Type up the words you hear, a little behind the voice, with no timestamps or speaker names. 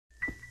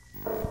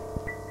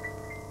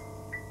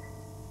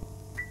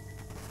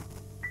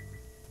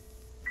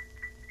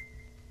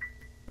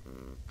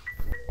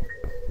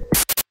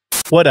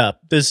What up?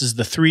 This is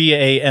the 3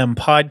 a.m.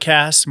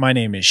 podcast. My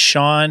name is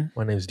Sean.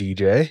 My name's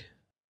DJ.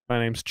 My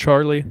name's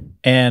Charlie.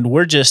 And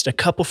we're just a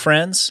couple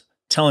friends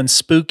telling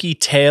spooky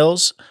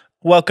tales.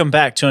 Welcome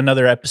back to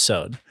another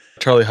episode.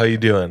 Charlie, how you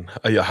doing?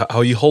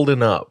 How you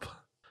holding up?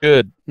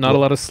 Good. Not a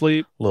lot of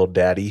sleep. Little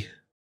daddy.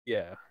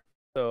 Yeah.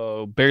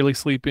 So barely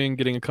sleeping,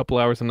 getting a couple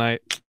hours a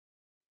night.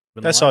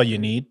 That's all you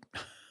need.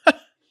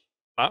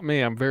 Not me.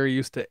 I'm very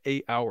used to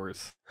 8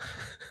 hours.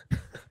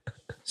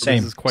 Same.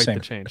 This is quite same.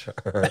 the change.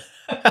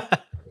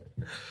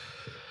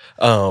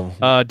 Um,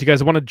 Do you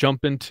guys want to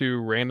jump into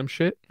random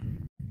shit?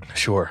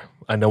 Sure.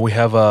 I know we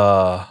have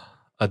a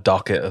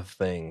docket of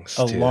things.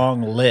 A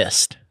long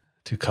list.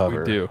 to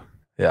cover. We do.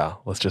 Yeah.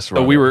 Let's just. So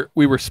run we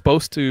it. were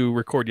supposed to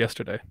record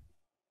yesterday.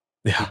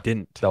 Yeah. We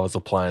didn't. That was the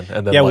plan.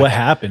 And then Yeah, like, what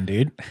happened,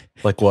 dude?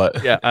 Like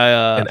what? Yeah.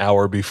 An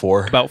hour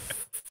before. About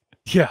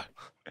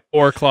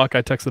 4 o'clock.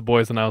 I texted the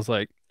boys and I was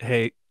like,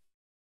 "Hey,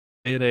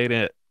 it ain't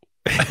it.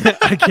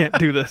 I can't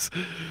do this."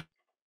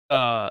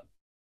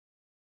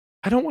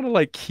 I don't want to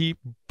like keep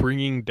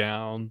bringing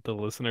down the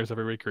listeners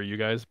every week or you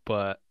guys,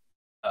 but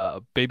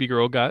baby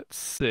girl got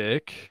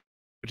sick,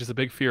 which is a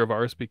big fear of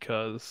ours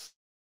because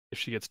if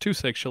she gets too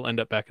sick, she'll end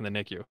up back in the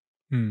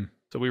NICU.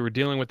 So we were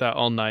dealing with that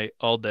all night,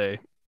 all day,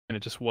 and it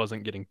just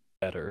wasn't getting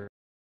better.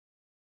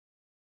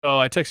 So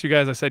I texted you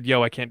guys. I said,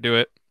 "Yo, I can't do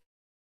it.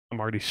 I'm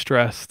already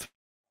stressed.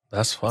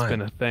 That's fine. It's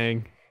been a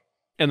thing."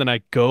 And then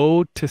I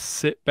go to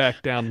sit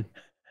back down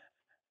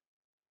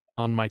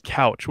on my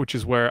couch, which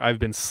is where I've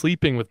been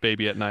sleeping with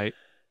baby at night,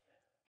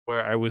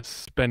 where I was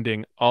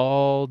spending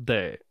all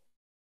day.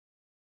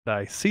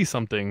 I see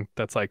something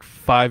that's like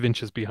 5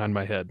 inches behind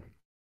my head.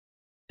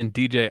 And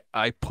DJ,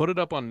 I put it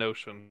up on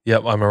Notion.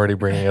 Yep. I'm already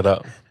bringing it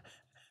up.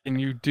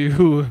 And you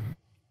do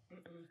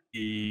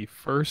the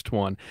first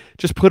one.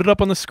 Just put it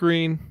up on the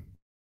screen.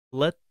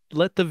 Let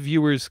the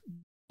viewers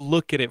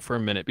look at it for a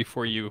minute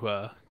before you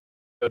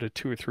go to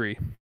 2 or 3.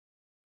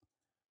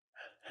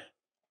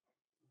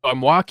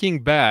 I'm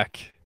walking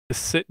back to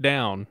sit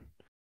down,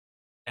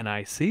 and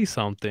I see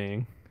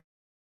something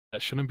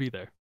that shouldn't be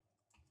there.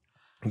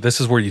 This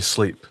is where you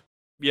sleep.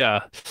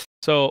 Yeah.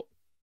 So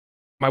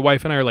my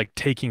wife and I are like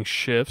taking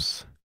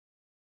shifts.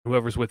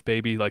 Whoever's with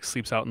baby like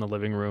sleeps out in the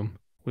living room.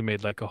 We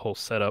made like a whole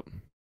setup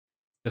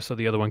just so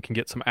the other one can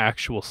get some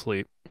actual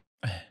sleep.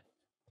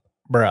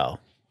 Bro.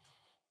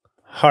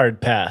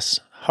 Hard pass.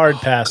 Hard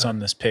pass on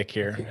this pic I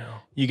here. know.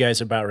 You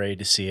guys are about ready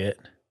to see it.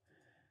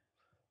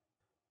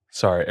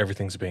 Sorry,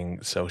 everything's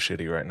being so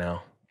shitty right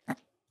now.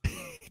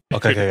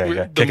 Okay.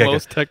 We're the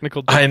most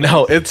technical. I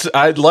know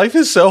life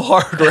is so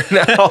hard right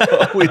now.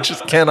 We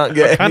just cannot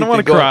get. I kind of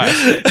want to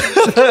anything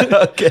cry. going.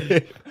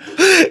 Okay,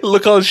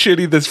 look how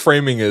shitty this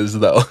framing is,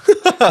 though.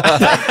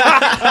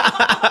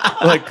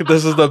 Like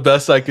this is the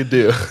best I could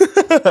do.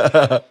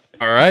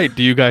 All right.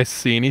 Do you guys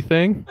see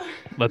anything?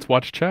 Let's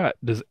watch chat.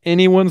 Does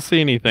anyone see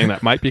anything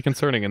that might be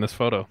concerning in this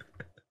photo?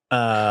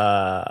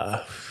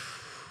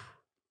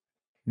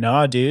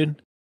 Nah,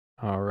 dude.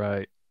 All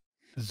right.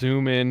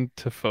 Zoom in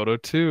to photo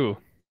 2.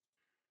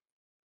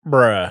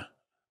 Bruh.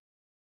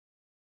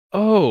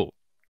 Oh.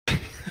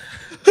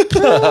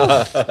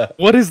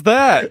 What is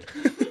that?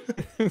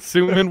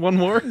 Zoom in one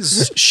more.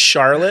 Is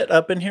Charlotte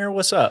up in here?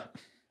 What's up?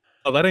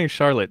 Oh, that ain't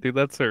Charlotte, dude.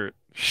 That's her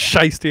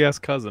shiesty ass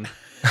cousin.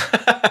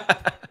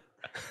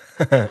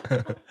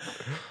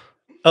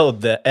 Oh,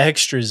 the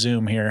extra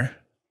zoom here.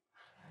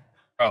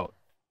 Oh,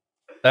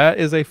 that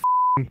is a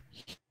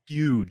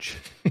huge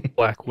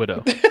black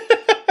widow.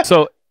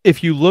 So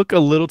if you look a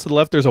little to the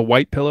left, there's a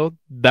white pillow.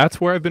 That's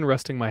where I've been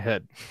resting my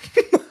head.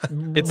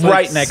 It's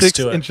right like next 6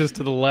 to it. inches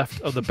to the left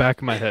of the back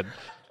of my head.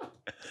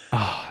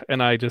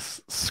 And I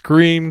just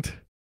screamed,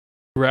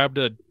 grabbed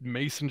a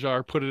mason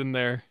jar, put it in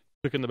there,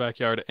 took it in the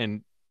backyard,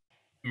 and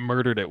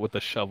murdered it with a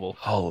shovel.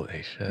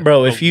 Holy shit,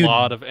 Bro, A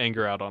lot of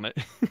anger out on it.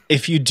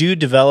 if you do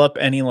develop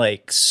any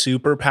like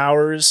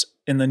superpowers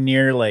in the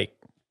near like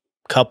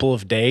couple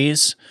of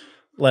days,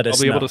 let us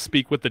I'll be know. able to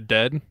speak with the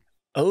dead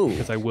Oh,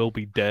 because I will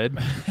be dead.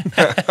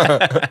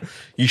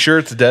 You sure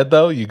it's dead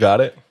though? You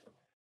got it.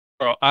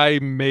 Bro, I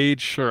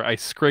made sure I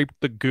scraped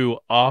the goo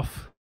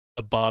off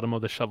the bottom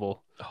of the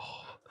shovel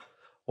Oh,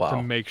 to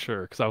wow, make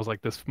sure because I was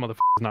like, this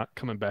motherfucker's not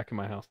coming back in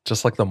my house.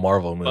 just like the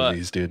Marvel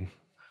movies, dude.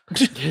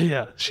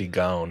 Yeah. She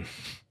gone.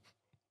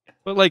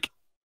 But like,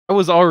 I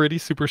was already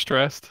super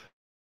stressed.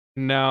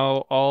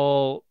 Now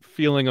all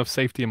feeling of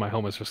safety in my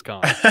home is just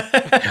gone.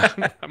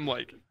 I'm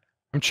like,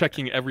 I'm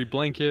checking every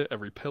blanket,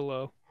 every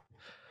pillow.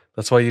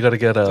 That's why you gotta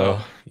get So-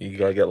 you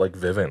gotta get like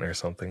Vivint or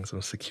something,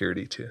 some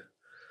security too.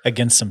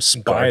 against some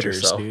spiders,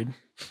 yourself. dude.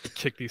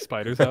 Kick these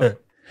spiders out.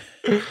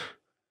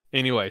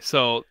 Anyway,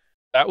 so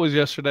that was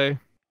yesterday.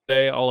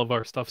 Today, all of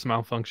our stuff's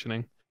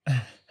malfunctioning.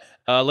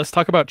 Let's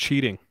talk about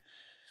cheating.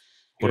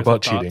 You What guys have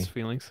about cheating? thoughts,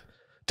 feelings?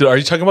 Dude, are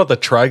you talking about the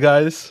Try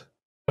Guys?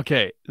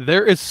 Okay,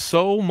 there is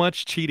so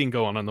much cheating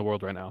going on in the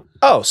world right now.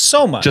 Oh,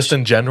 so much. Just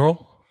in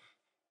general?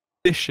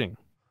 Fishing,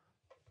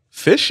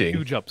 Fishing?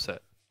 huge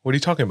upset. What are you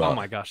talking about? Oh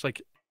my gosh!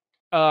 Like,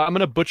 I'm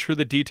gonna butcher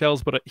the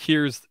details, but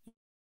here's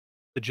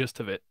the gist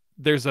of it.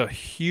 There's a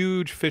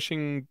huge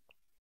fishing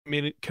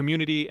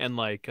community and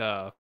like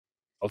a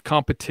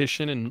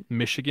competition in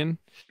Michigan.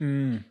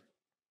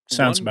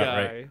 Sounds One about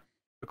guy right.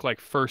 took like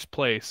first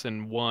place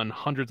and won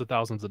hundreds of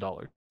thousands of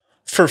dollars.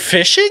 For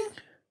fishing?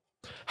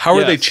 How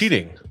are they Yes.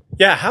 cheating?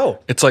 Yeah, how?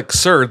 It's like,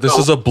 sir, this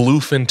is a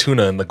bluefin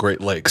tuna in the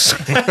Great Lakes.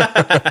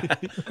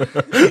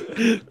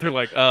 They're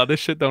like, this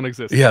shit don't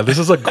exist. Yeah, this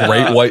is a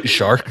great white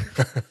shark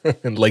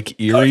in Lake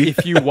Erie.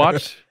 If you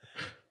watch,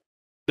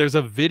 there's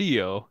a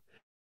video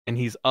and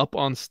he's up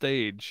on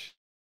stage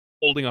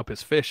holding up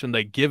his fish and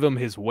they give him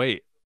his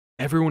weight.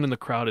 Everyone in the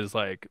crowd is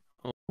like,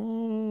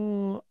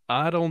 oh,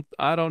 I don't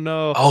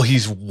know. Oh,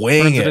 he's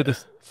weighing Turns into it,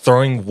 this-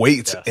 throwing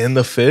weights Yes. in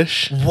the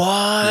fish.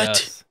 What?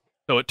 Yes.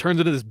 So it turns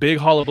into this big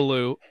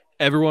hullabaloo.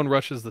 Everyone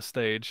rushes the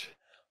stage.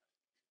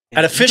 At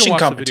a You can fishing watch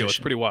the video. It's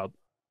competition. pretty wild.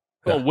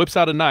 Yeah. Well, whips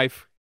out a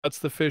knife, cuts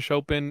the fish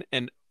open,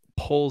 and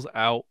pulls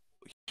out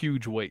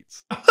huge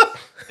weights.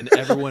 And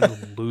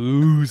everyone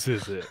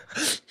loses it.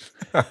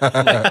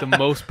 Like the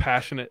most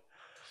passionate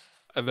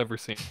I've ever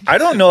seen. I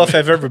don't know if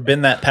I've ever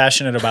been that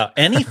passionate about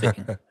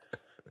anything,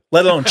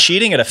 let alone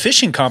cheating at a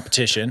fishing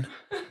competition.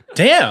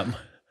 Damn.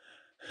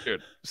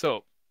 Dude.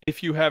 So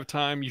if you have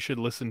time, you should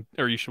listen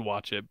or you should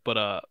watch it. But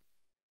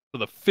so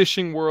the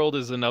fishing world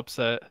is an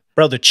upset.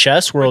 Bro, the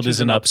chess world Which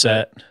is an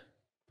upset.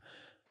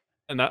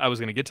 And I was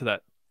going to get to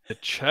that. The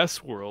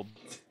chess world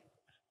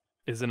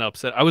is an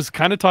upset. I was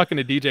kind of talking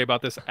to DJ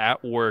about this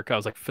at work. I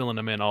was like filling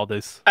him in all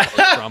this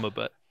drama.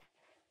 But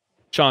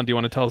Sean, do you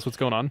want to tell us what's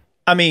going on?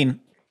 I mean,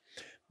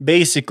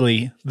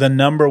 basically, the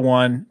number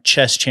one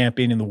chess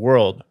champion in the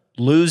world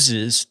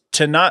loses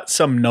to not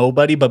some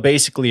nobody, but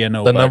basically a The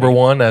nobody. number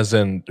one, as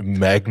in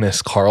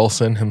Magnus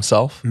Carlsen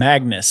himself.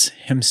 Magnus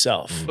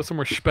himself. Put some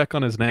respect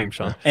on his name,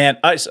 Sean. And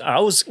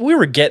we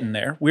were getting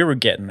there.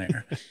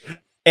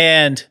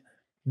 And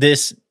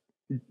this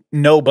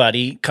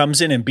nobody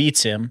comes in and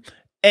beats him.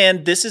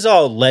 And this is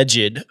all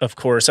alleged, of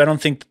course. I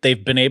don't think that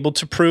they've been able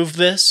to prove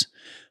this,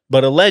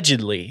 but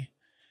allegedly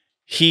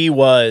he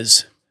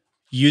was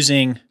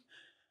using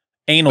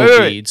anal Wait.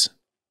 beads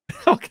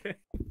Okay.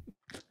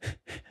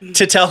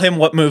 to tell him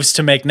what moves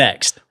to make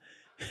next.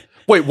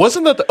 Wait,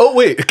 wasn't that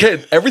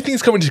okay,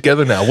 everything's coming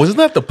together now. Wasn't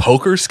that the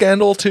poker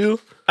scandal too?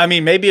 I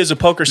mean, maybe it was a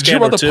poker Did you hear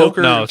scandal about the too.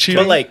 poker No,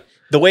 cheating? But like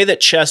the way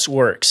that chess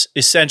works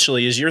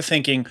essentially is you're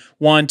thinking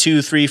 1,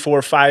 2, 3,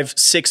 4, 5,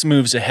 6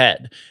 moves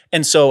ahead.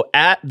 And so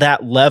at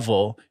that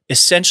level,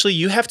 essentially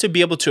you have to be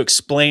able to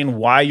explain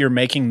why you're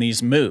making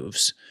these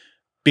moves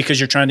because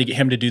you're trying to get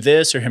him to do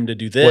this or him to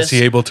do this. Was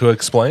he able to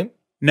explain?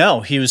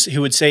 No, he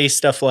would say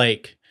stuff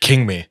like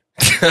King me.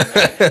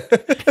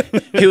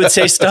 he would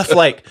say stuff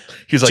like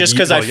He's like, just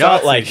because I Yahtzee.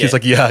 felt like he's it.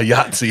 like, yeah,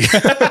 Yahtzee.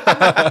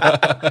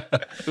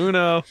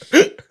 Uno.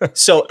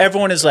 So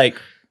everyone is like,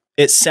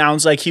 it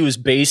sounds like he was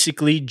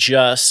basically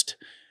just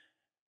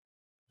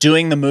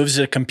doing the moves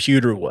that a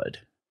computer would.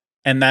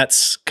 And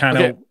that's kind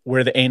of Okay.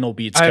 where the anal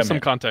beads I have come some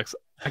in. context.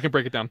 I can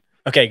break it down.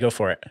 Okay, go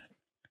for it.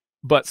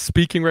 But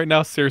speaking right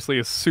now, seriously,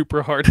 is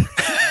super hard.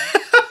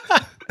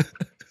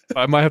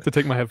 I might have to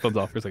take my headphones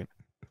off for a second.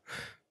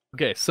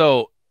 Okay,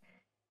 so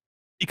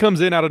he comes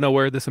in out of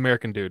nowhere, this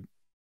American dude.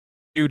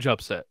 Huge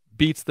upset.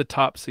 Beats the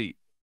top seat.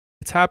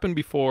 It's happened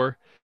before,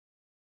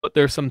 but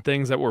there's some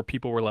things that where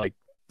people were like,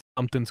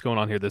 something's going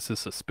on here. This is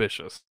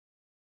suspicious.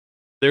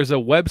 There's a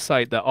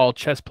website that all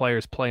chess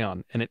players play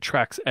on, and it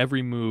tracks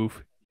every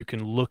move. You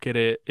can look at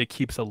it. It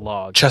keeps a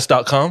log.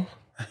 Chess.com?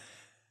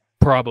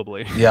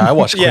 Probably. Yeah, I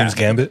watched Yeah. Queen's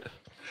Gambit.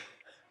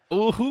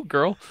 Ooh,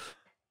 girl.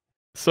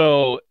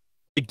 So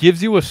it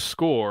gives you a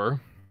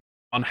score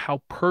on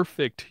how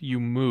perfect you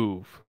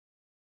move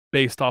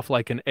based off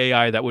like an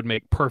AI that would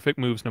make perfect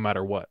moves no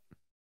matter what.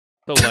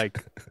 So like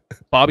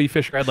Bobby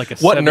Fischer had like a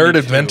What nerd 72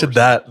 invented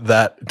or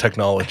that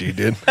technology,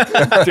 dude?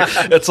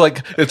 It's like,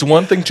 it's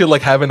one thing to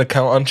like have an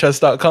account on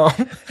chess.com.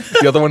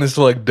 The other one is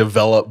to like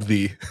develop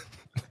the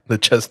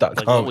Like, chess.com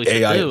what we should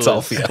AI do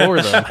itself. is Yeah.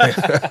 score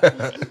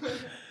them.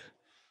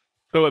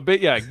 So it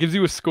gives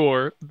you a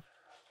score.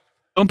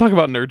 Don't talk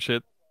about nerd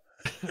shit.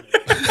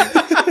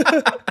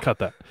 Cut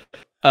that.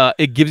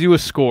 It gives you a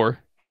score.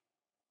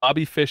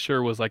 Bobby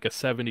Fischer was like a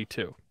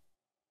 72.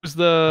 Who's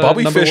the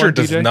Bobby number Fischer one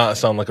does DJ? not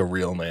sound like a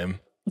real name.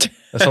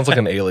 That sounds like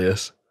an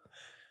alias.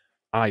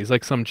 He's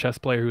like some chess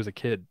player who was a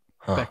kid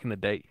Huh. back in the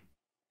day.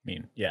 I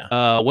mean,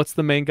 yeah. What's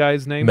the main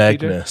guy's name?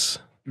 DJ? Magnus.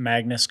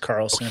 Magnus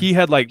Carlsen. He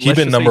had like He's let's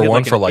been just say number he had,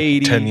 one like, for an like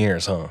 80 10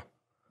 years, huh?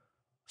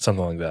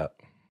 Something like that.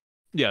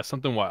 Yeah,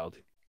 something wild.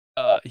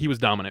 He was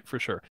dominant for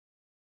sure.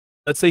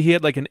 Let's say he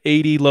had like an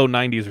 80, low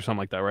 90s or something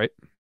like that, right?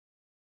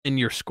 And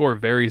your score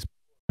varies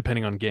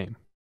depending on game.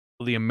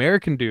 Well, the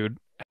American dude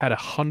had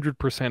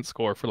 100%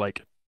 score for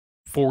like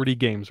 40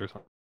 games or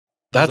something.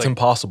 That's like-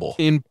 impossible.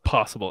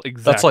 Impossible.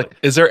 Exactly. That's like,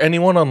 is there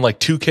anyone on like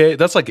 2K?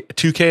 That's like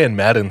 2K and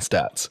Madden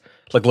stats.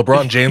 Like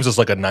LeBron James is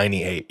like a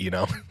 98, you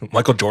know?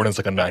 Michael Jordan's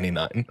like a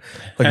 99. Like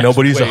That's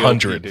nobody's way OP,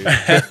 100. dude.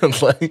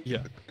 Like,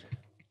 Yeah.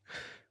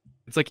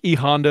 It's like E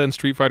Honda and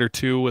Street Fighter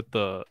 2 with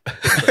the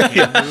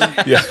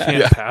yeah, you can't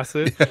yeah. pass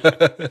it.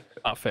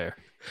 Not fair.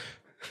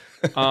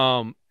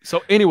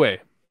 So anyway,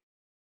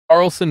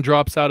 Carlsen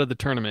drops out of the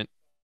tournament.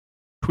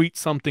 tweet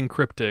something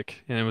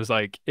cryptic, and it was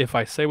like, if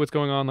I say what's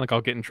going on, like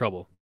I'll get in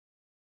trouble.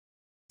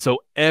 So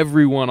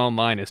everyone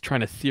online is trying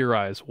to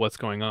theorize what's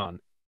going on.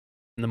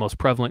 And the most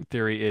prevalent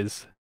theory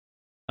is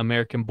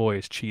American boy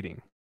is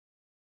cheating.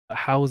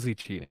 How is he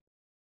cheating?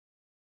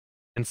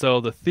 And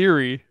so the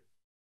theory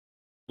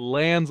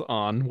lands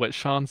on what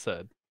Sean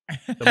said.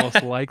 The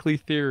most likely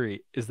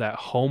theory is that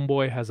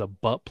homeboy has a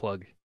butt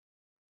plug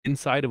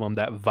inside of him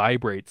that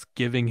vibrates,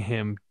 giving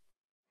him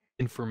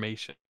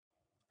information.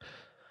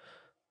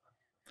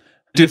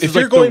 Dude, this if is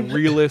you're like going, the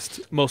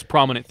realist, most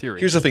prominent theory.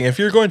 here's the thing: if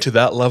you're going to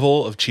that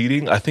level of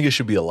cheating, I think it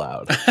should be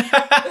allowed.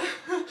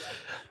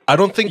 I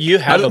don't think You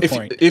have a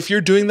point. If you're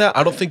doing that,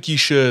 I don't think you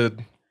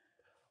should.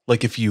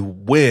 Like, if you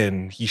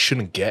win, you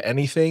shouldn't get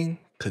anything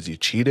because you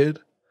cheated.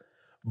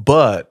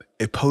 But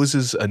it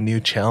poses a new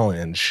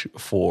challenge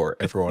for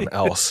everyone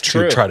else to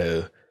True. try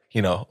to,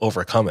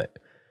 overcome it.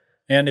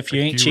 And if you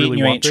Like, ain't do you cheating, really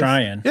you want ain't this?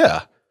 trying.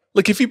 Yeah.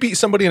 Like, if you beat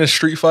somebody in a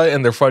street fight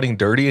and they're fighting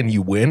dirty and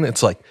you win,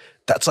 it's like,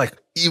 that's like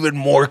even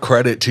more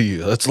credit to you.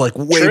 That's like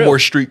way True. more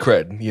street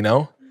cred,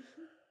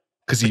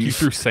 Because Like you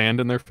threw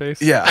sand in their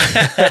face. Yeah.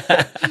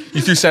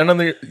 You threw sand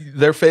on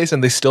their face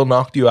and they still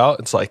knocked you out.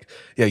 It's like,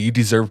 yeah, you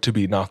deserve to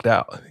be knocked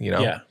out,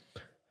 Yeah.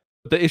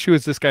 But the issue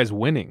is this guy's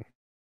winning.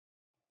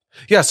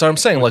 Yeah, so I'm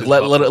saying, With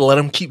like, his let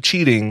him keep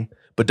cheating,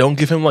 but don't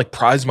give him like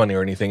prize money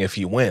or anything if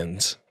he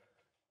wins.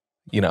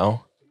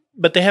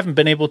 But they haven't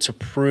been able to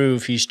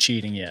prove he's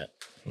cheating yet.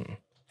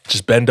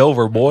 Just bend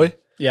over, boy.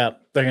 Yeah.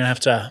 They're going to have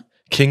to.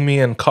 King me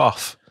and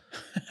cough.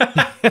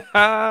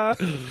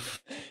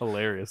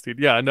 Hilarious, dude.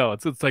 Yeah, I know.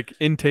 It's like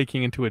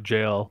intaking into a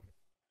jail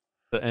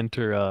to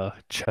enter a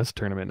chess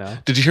tournament now.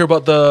 Did you hear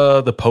about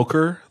the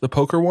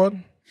poker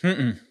one?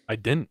 Mm-mm. I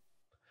didn't.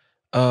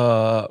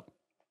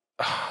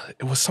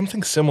 It was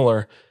something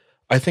similar.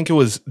 I think it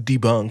was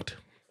debunked.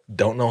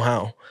 Don't know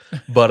how.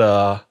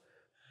 But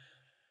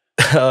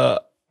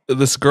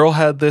this girl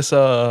had this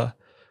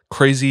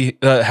crazy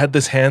had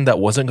this hand that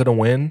wasn't gonna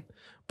win,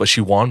 but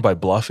she won by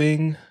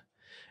bluffing.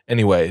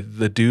 Anyway,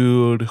 the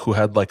dude who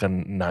had like a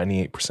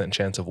 98%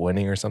 chance of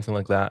winning or something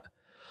like that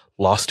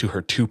lost to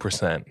her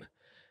 2%,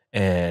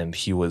 and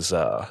he was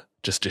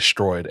just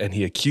destroyed. And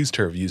he accused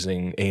her of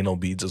using anal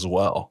beads as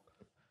well.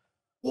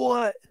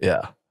 What?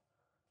 Yeah.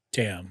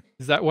 Damn.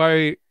 Is that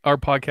why our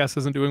podcast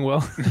isn't doing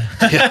well?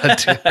 Yeah,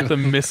 dude. The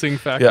missing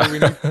factor we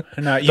need. They're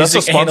not That's the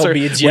using anal sponsor.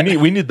 beads yet.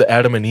 We need the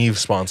Adam and Eve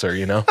sponsor,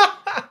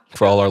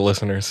 for all our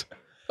listeners.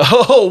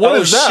 Oh, what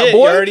is that, shit,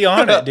 boy? you're already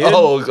on it, dude.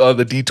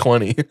 The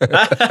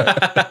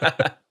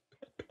D20.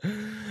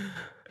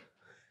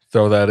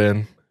 Throw that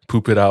in.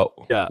 Poop it out.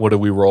 Yeah. What do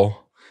we roll?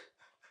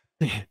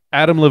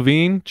 Adam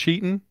Levine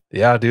cheating.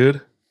 Yeah,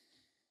 dude.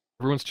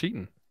 Everyone's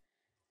cheating.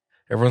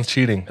 Everyone's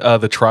cheating.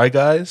 The Try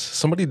Guys.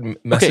 Somebody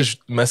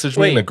messaged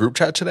me in a wait. group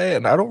chat today,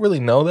 and I don't really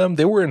know them.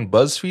 They were in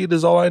BuzzFeed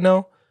is all I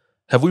know.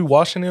 Have we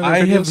watched any of their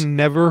I videos? have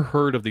never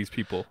heard of these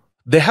people.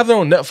 They have their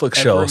own Netflix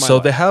Ever show, in my so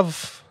life. they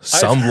have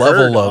some I've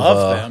level heard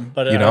of them,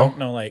 but I don't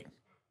know, like,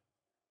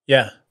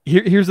 yeah.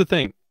 Here's the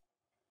thing.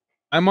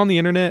 I'm on the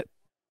internet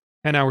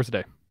 10 hours a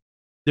day.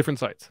 Different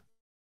sites.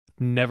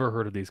 Never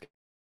heard of these guys.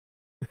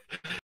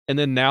 And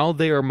then now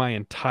they are my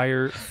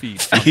entire feed.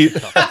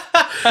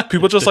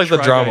 People just like the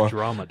Try Guy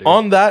drama. dude.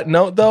 On that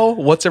note, though,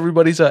 what's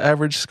everybody's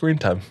average screen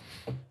time?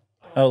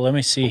 Oh, let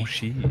me see. Oh,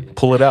 shit.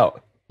 Pull it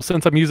out.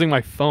 Since I'm using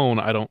my phone,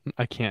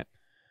 I can't.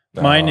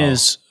 Mine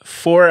is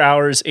 4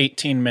 hours,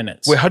 18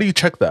 minutes. Wait, how do you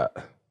check that?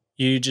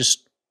 You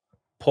just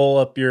pull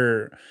up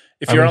your,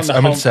 if you're on the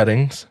I'm home. in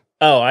settings.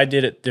 Oh, I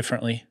did it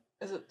differently.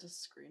 Is it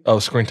just screen? Oh,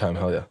 screen time.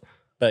 Hell yeah.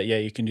 But yeah,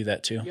 you can do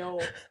that too. Yo,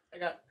 I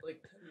got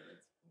like 10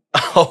 minutes.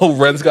 Oh,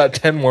 Ren's got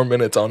 10 more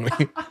minutes on me.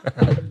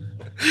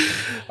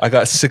 I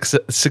got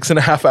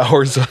 6.5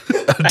 hours a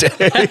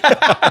day.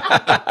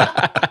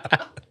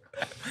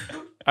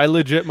 I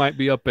legit might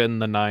be up in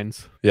the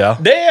 9s. Yeah.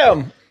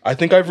 Damn. I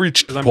think I've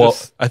reached 'Cause I'm 12.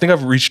 just- I think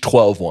I've reached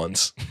 12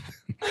 once.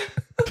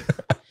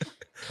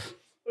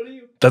 What are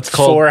you? That's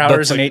called 4 that's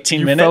hours and like- 18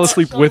 You minutes. fell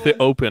asleep with it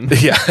open.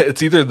 Yeah,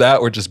 it's either that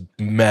or just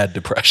mad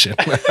depression.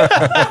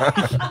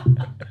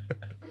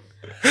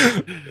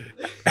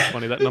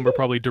 Funny, that number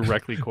probably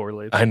directly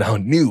correlates. I know,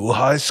 new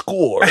high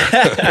score with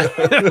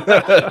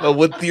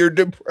your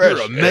depression.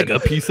 You're a mega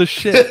piece of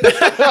shit.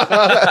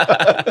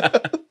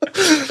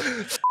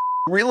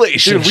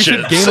 Relationship. Dude, we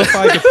should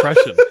gamify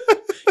depression.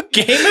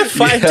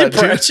 Gamified Yeah, dude.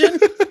 depression?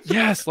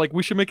 Yes, like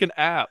we should make an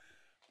app.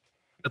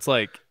 It's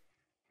like,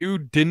 you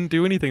didn't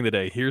do anything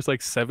today. Here's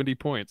like 70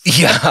 points.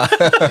 Yeah.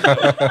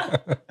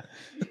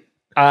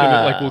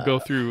 Like we'll go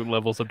through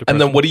levels of depression.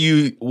 And then what do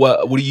you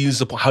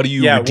use? How do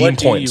you Yeah, redeem what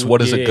do points? you- What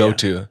does yeah, it go yeah.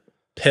 to?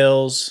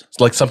 Pills.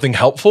 Like something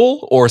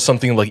helpful or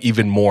something like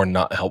even more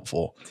not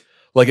helpful?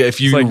 Like if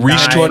you It's like reach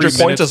 93 200 points,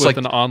 minutes it's with like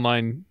an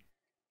online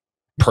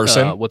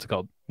person, what's it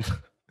called?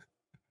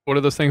 What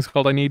are those things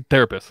called? I need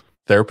therapist.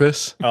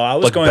 therapist. Oh, I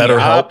was Like going the BetterHelp?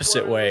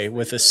 opposite way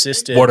with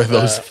assisted. What are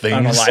those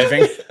things?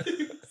 Unaliving.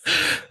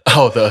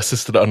 Oh, the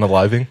assisted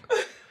unaliving.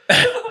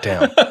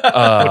 Damn.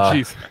 Oh,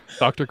 jeez.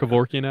 Dr.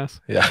 Kevorkian ass.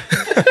 Yeah.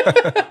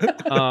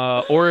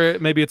 Or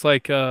maybe it's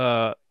like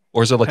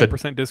Or is it like a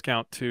 10%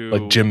 discount to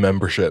like gym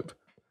membership?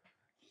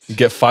 You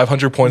get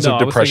 500 points No,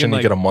 of I was depression. thinking,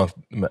 You get a month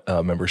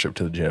membership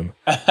to the gym.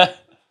 Yeah,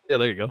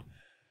 there you go.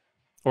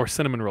 Or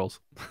cinnamon rolls.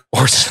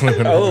 Or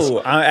cinnamon rolls.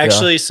 Oh,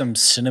 actually, some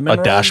cinnamon A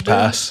rolls, dash dude.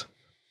 pass.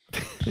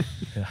 I'd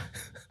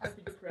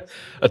be depressed.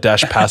 A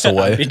dash pass I'd be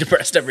away.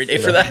 depressed every day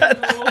for that.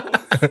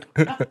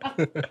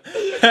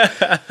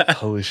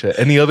 Holy shit.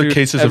 Any other Dude,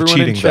 cases of everyone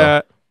cheating, in though?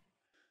 chat,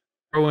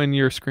 throw in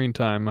your screen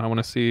time. I want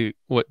to see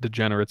what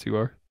degenerates you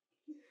are.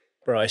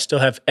 Bro, I still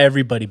have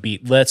everybody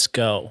beat. Let's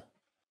go.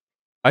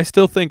 I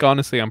still think,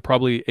 honestly, I'm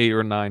probably 8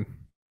 or 9.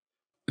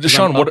 'Cause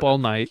Sean, I'm what up all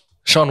night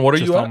are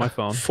just you on at? my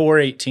phone.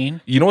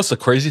 418. You know what's the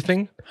crazy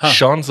thing? Huh.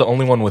 Sean's the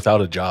only one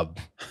without a job.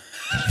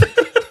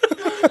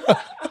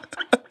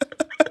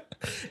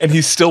 And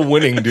he's still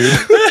winning, dude.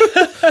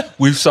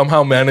 We've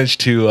somehow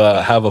managed to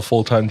have a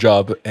full-time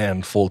job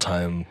and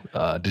full-time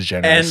And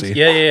degeneracy.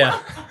 yeah.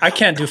 I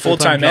can't do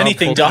full-time job,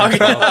 anything, full-time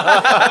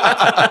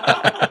dog.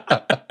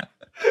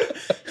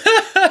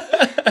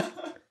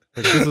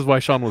 This is why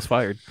Sean was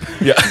fired.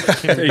 Yeah.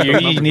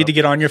 you need to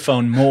get on your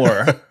phone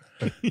more.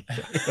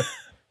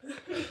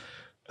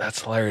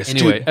 That's hilarious.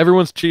 Anyway, Dude,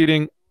 everyone's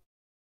cheating.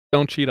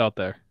 Don't cheat out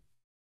there.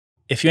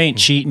 If you ain't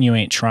cheating, you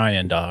ain't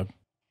trying, dog.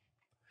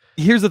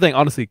 Here's the thing,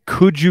 honestly,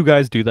 could you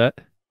guys do that?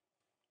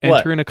 What?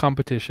 Enter in a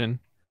competition,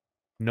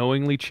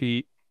 knowingly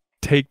cheat,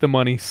 take the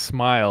money,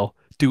 smile,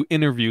 do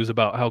interviews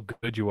about how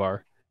good you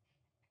are,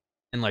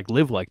 and like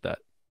live like that.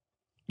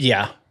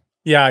 Yeah.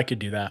 Yeah, I could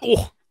do that.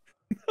 Oh,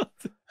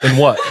 in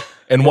what?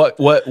 In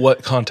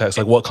what context?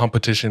 Like what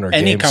competition or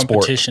Any game sport?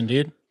 competition,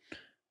 dude.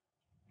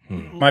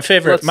 Hmm. My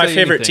favorite Let's say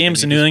favorite anything,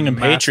 team's the and you New just England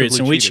Patriots,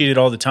 and we massively cheated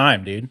all the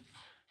time, dude. say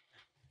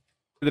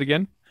that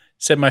again?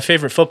 Said my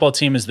favorite football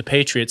team is the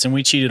Patriots, and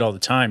we cheated all the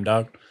time,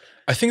 dog.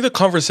 I think the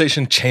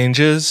conversation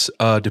changes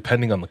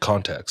depending on the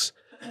context.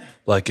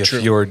 Like if True.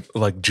 you're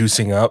like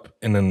juicing up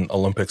in an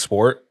Olympic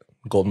sport,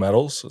 gold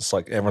medals, it's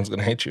like everyone's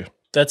gonna hate you.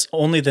 That's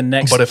only the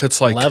next But if it's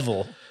like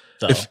level,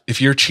 though.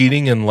 if you're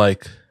cheating in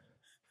like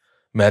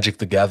Magic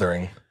the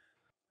Gathering,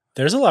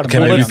 There's a lot of Okay,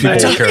 money maybe on people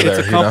that. will care It's there,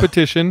 a you know?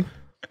 competition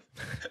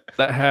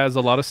that has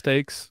a lot of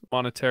stakes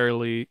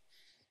monetarily,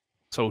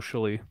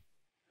 socially.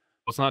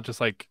 It's not just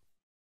like,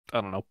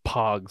 I don't know,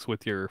 pogs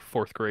with your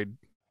 4th grade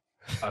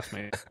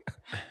classmate.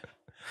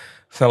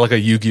 it's not like a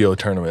Yu-Gi-Oh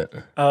tournament.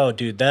 Oh,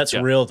 dude, that's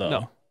Yeah. real though.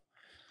 No.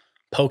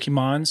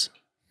 Pokemons.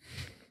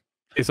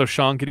 Okay, so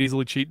Sean could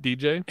easily cheat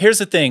DJ. Here's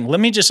the thing. Let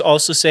me just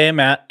also say I'm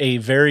at a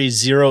very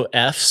 0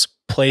 F's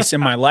place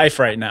in my life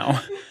right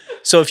now.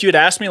 So if you had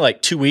asked me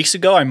like 2 weeks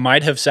ago, I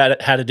might have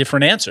had a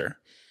different answer.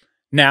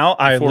 Now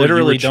I Before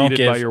literally you were don't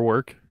cheated by give. your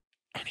work.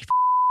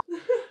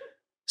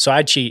 So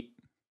I cheat.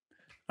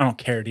 I don't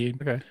care,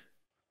 dude. Okay.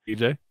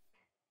 DJ?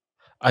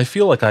 I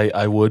feel like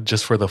I would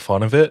just for the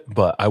fun of it,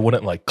 but I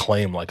wouldn't like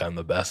claim like I'm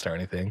the best or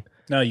anything.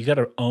 No, you got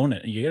to own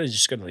it. You got to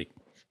just gotta like.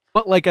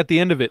 But like at the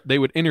end of it, they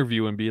would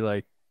interview and be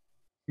like,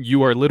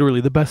 "You are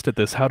literally the best at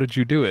this. How did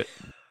you do it?"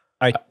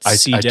 I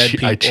see dead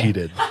people. I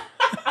cheated.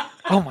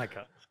 Oh my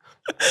god.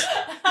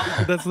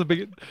 That's the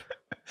big.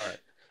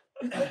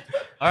 All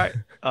right.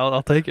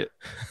 I'll take it.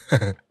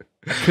 I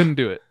couldn't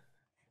do it.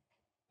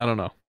 I don't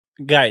know.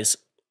 Guys,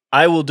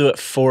 I will do it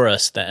for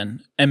us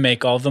then and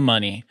make all the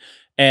money.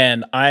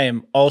 And I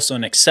am also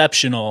an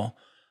exceptional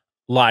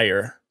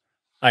liar,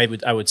 I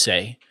would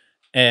say.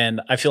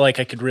 And I feel like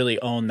I could really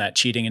own that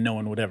cheating and no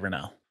one would ever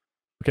know.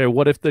 Okay,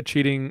 what if the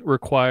cheating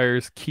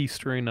requires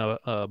keystring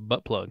a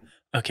butt plug?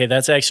 Okay,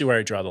 that's actually where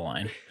I draw the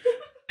line.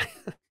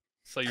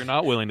 So you're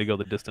not willing to go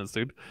the distance,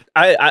 dude.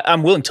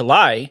 I'm willing to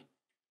lie,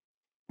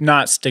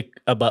 not stick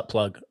a butt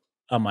plug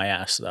on my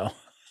ass though.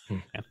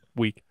 Man,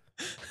 weak.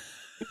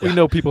 We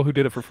know people who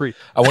did it for free.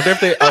 I wonder if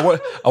they I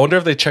wonder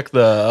if they check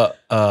the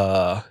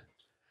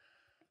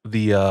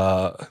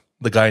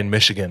guy in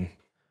Michigan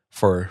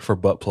for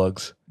butt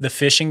plugs. The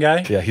fishing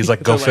guy? Yeah, he's like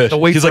They're go like, fish. the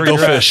weights He's like are go in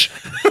your ass.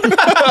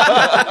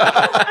 fish.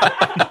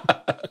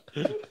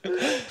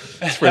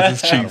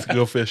 Spreads his cheeks.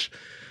 Go fish.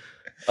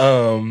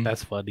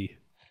 That's funny.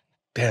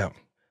 Damn.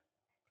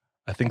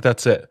 I think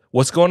that's it.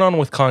 What's going on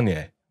with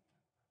Kanye?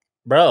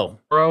 Bro,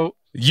 Bro,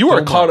 You So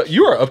are caught. much.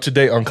 You are up to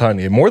date on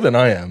Kanye more than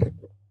I am.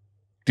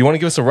 Do you want to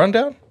give us a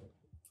rundown?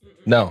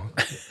 No,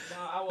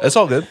 it's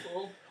all good.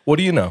 What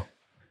do you know?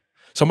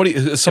 Somebody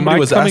I was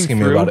coming asking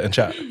me through? about it in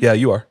chat. Yeah,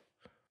 you are.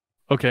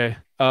 okay.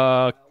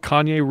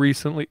 Kanye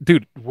recently,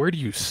 dude. Where do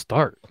you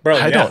start? bro,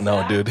 I yeah. don't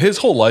know, dude. His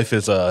whole life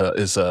is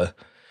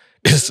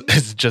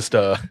just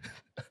I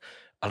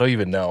don't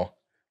even know.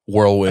 I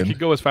Whirlwind. could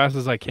go as fast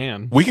as I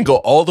can. We can go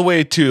all the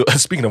way to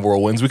speaking of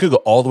whirlwinds, we could go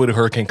all the way to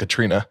Hurricane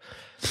Katrina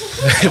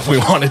if we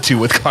wanted to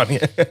with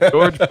Kanye.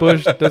 George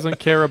Bush doesn't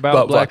care about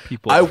But, black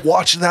people. I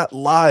watched that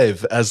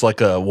live as like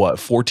a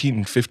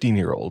 14,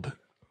 15-year-old.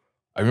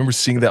 I remember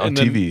seeing that on And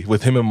then- TV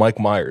with him and Mike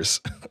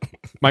Myers.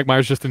 Mike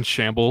Myers just in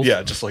shambles.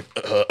 Yeah, just like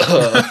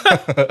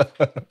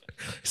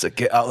he's like,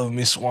 get out of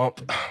me,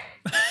 swamp.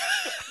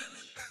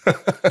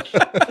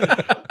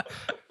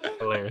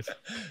 Hilarious.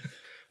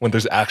 When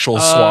there's actual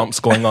swamps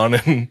going on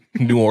in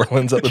New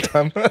Orleans at the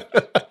time.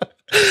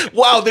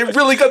 Wow, they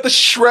really got the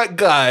Shrek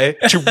guy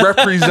to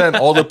represent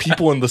all the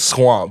people in the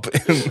swamp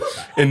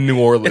in New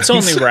Orleans. It's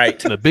only right.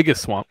 The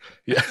biggest swamp.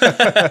 Yeah.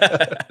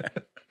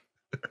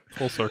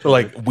 Full circle.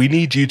 Like, we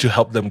need you to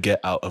help them get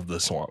out of the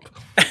swamp.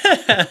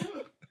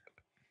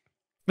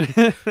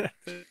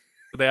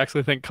 They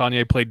actually think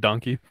Kanye played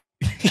donkey.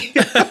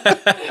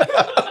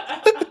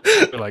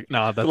 They're like,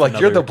 nah, that's Like,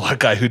 another... you're the black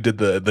guy who did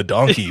the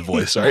donkey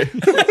voice, right?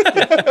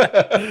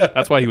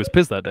 That's why he was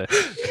pissed that day.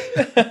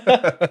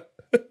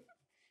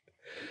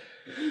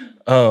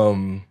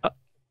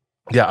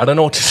 Yeah, I don't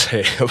know what to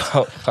say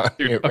about Kanye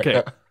Dude, right okay.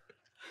 now.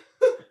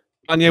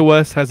 Kanye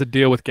West has a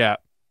deal with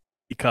Gap.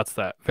 He cuts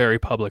that very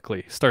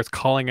publicly. Starts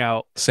calling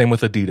out Same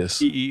with Adidas.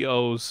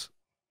 CEOs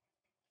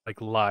like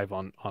live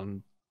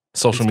on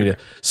Social media.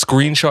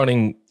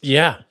 Screenshotting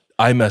Yeah.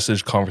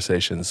 iMessage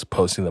conversations,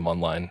 posting them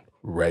online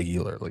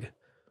regularly.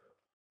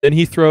 Then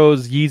he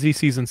throws Yeezy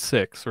Season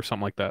 6 or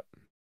something like that.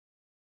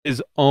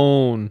 His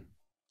own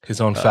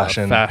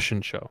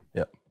fashion show.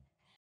 Yep.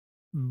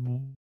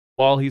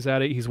 While he's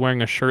at it, he's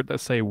wearing a shirt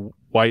that say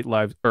White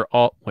Lives or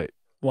all wait,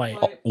 White.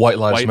 White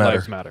Lives Matter.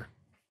 Lives Matter.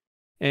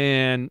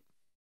 And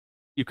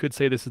you could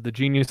say this is the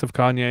genius of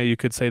Kanye. You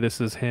could say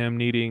this is him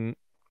needing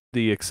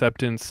the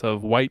acceptance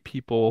of white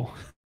people,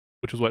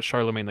 which is what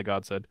Charlemagne the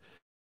God said.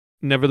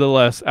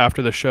 Nevertheless,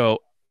 after the show,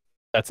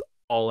 that's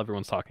all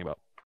everyone's talking about.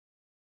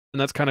 And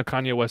that's kind of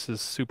Kanye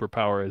West's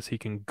superpower, is he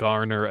can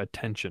garner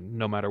attention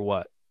no matter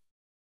what.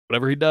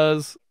 Whatever he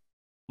does,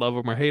 love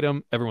him or hate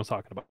him, everyone's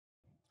talking about.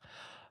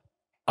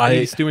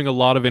 He's doing a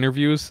lot of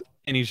interviews,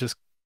 and he's just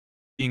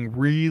being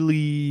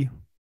really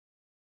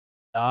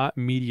not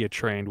media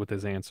trained with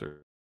his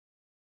answers,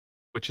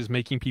 which is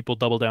making people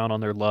double down on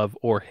their love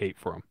or hate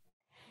for him.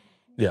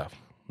 Yeah.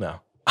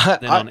 No.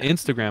 And then on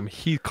Instagram,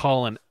 he's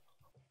calling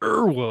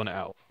everyone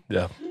out.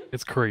 Yeah.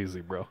 It's crazy,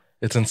 bro.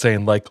 It's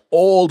insane. Like,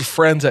 old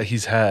friends that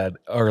he's had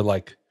are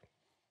like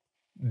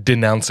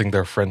denouncing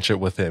their friendship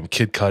with him.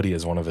 Kid Cudi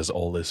is one of his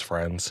oldest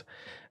friends.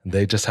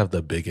 They just have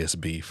the biggest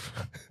beef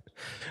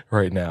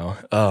right now.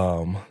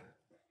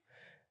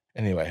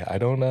 Anyway, I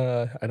don't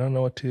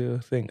know what to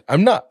think.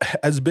 I'm not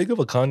as big of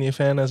a Kanye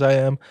fan as I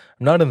am.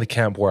 I'm not in the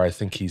camp where I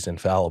think he's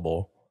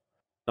infallible.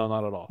 No,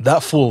 not at all.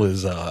 That fool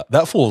is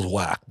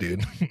whack,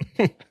 dude.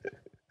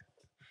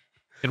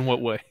 In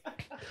what way?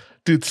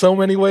 Dude, so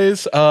many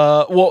ways.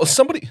 Well,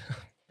 somebody.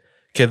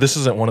 Okay, this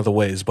isn't one of the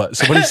ways, but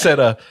somebody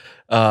said,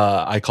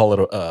 I call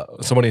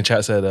it. Somebody in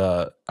chat said,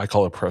 I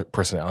call it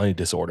personality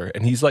disorder,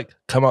 and he's like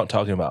come out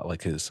talking about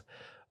like his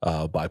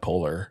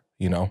bipolar.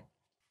 You know,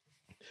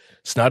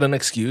 it's not an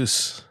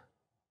excuse,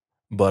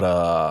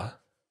 but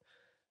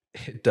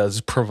it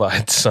does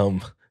provide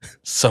some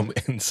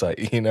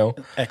insight. You know,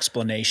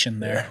 Explanation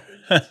there.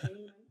 A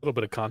little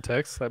bit of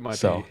context that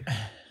might be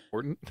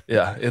important.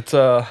 Yeah, it's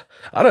I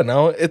don't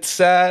know. It's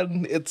sad.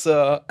 It's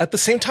at the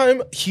same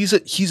time, he's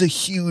a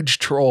huge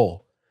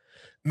troll.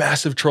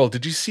 Massive troll.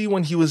 Did you see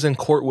when he was in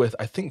court with,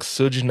 I think,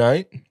 Suge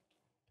Knight?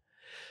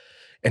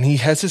 And he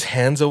has his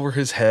hands over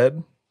his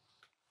head.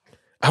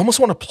 I almost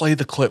want to play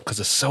the clip because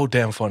it's so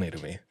damn funny to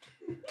me.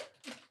 I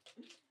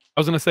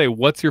was gonna say,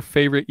 what's your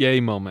favorite Ye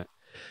moment?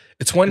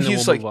 It's when And then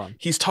he's we'll like, move on.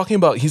 he's talking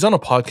about, he's on a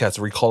podcast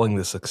recalling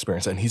this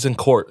experience, and he's in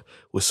court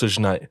with Suge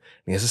Knight, and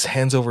he has his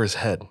hands over his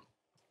head.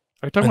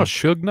 Are you talking about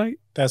Suge Knight?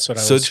 That's what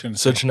I was going to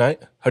say. Suge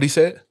Knight? How do you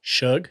say it?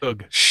 Shug?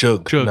 Suge.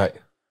 Suge Knight.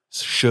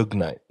 Suge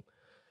Knight.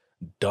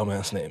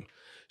 Dumbass name.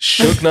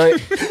 Suge Knight.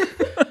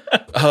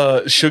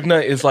 Suge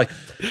Knight is like,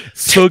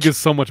 Suge is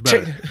so much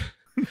better.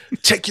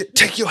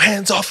 take your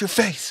hands off your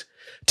face.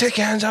 Take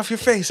your hands off your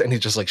face. And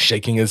he's just like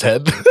shaking his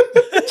head.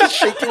 Just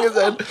shaking his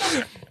head.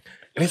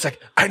 And he's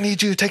like, I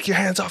need you to take your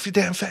hands off your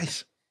damn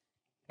face.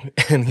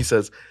 And he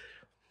says,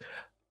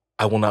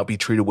 I will not be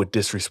treated with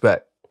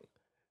disrespect.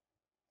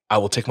 I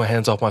will take my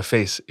hands off my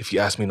face if you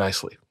ask me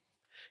nicely.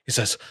 He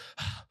says,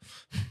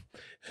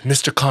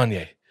 Mr.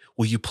 Kanye,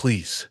 will you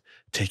please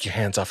take your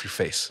hands off your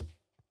face?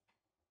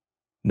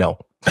 No.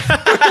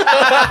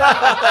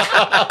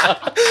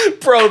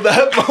 Bro,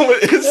 that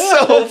moment is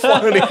so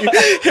funny.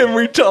 Him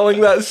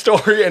retelling that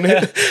story and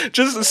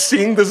just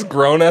seeing this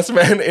grown-ass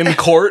man in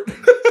court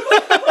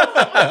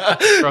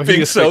Bro,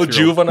 being so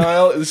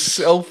juvenile is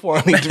so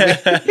funny to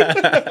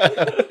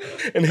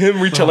me. And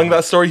him retelling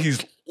that story,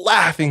 he's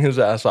laughing his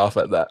ass off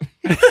at that.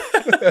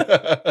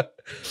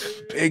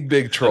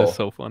 Big troll. That is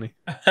so funny.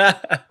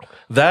 That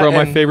Bro,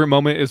 my and- favorite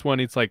moment is when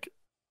it's like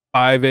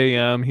 5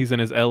 a.m. He's in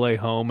his LA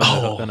home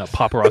and a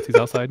paparazzi's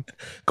outside.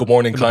 Good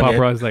morning, And the Kanye.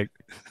 paparazzi's like,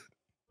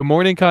 good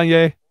morning,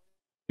 Kanye.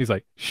 He's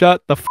like,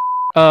 shut the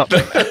up.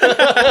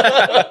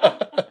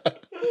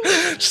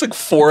 Just like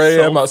 4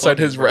 a.m. So outside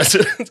funny, his bro.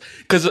 residence.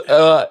 Because at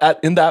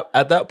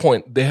that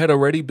point, they had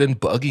already been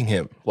bugging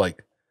him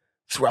like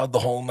throughout the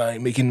whole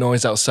night, making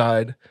noise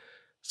outside.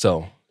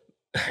 So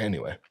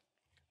anyway,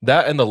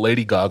 that and the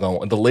Lady Gaga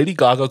one. The Lady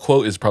Gaga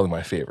quote is probably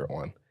my favorite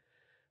one.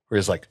 Where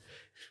it's like,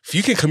 if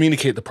you can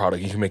communicate the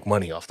product, you can make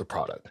money off the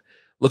product.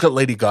 Look at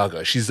Lady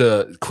Gaga. She's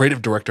the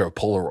creative director of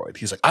Polaroid.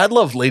 He's like, I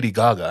love Lady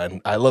Gaga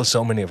and I love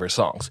so many of her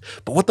songs.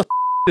 But what the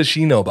does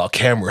she know about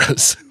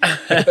cameras?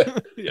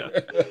 Yeah.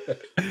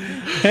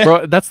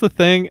 Bro, that's the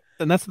thing.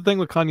 And that's the thing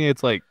with Kanye.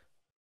 It's like,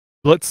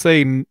 let's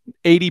say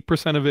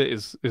 80% of it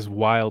is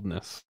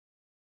wildness.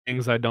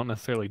 Things I don't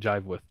necessarily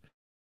jive with.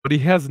 But he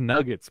has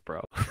nuggets,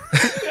 bro.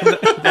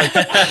 Like,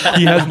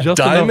 he has just enough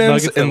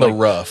Diamonds nuggets in that, the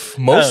like, rough.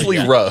 Mostly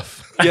yeah.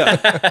 rough.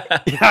 Yeah.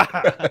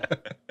 Yeah.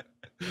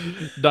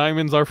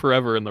 Diamonds are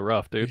forever in the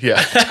rough, dude.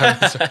 Yeah.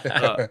 Diamonds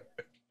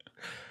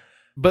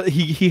But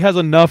he has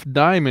enough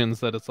diamonds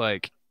that it's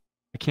like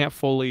I can't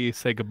fully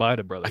say goodbye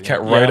to brother. I you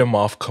can't know? write him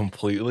off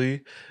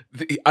completely.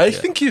 I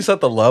think he's at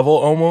the level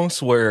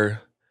almost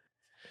where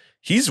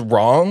he's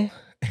wrong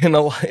in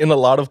a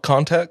lot of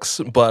contexts,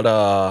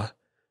 but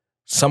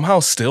somehow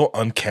still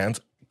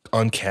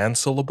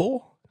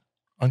uncancelable.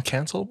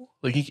 Uncancelable?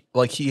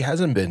 Like he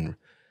hasn't been.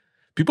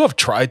 People have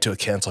tried to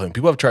cancel him.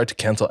 People have tried to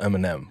cancel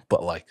Eminem,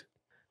 but like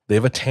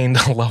they've attained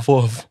a level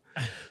of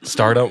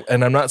stardom.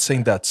 And I'm not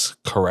saying that's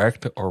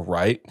correct or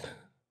right.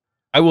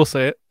 I will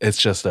say it. It's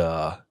just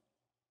I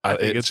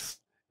think it's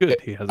good.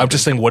 He has. I'm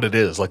just saying what it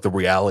is, like the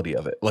reality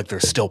of it. Like they're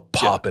still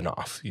popping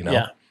off, you know?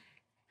 Yeah.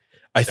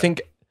 I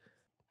think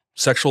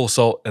sexual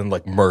assault and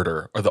like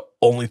murder are the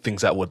only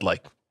things that would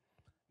like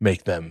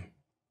make them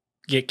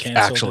Get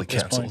canceled. actually at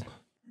this canceled. point.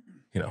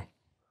 You know.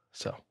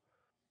 So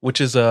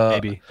which is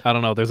maybe. I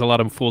don't know. There's a lot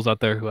of fools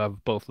out there who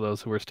have both of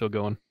those who are still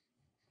going.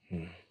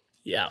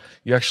 Yeah.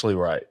 You're actually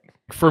right.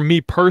 For me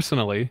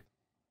personally,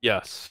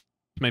 yes.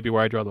 Maybe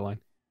where I draw the line.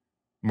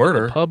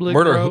 Murder. The public,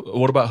 murder. bro.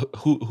 What about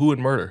who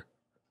in murder?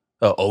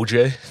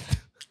 OJ.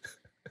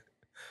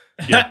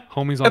 Yeah,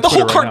 homies on And the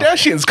Twitter whole right now.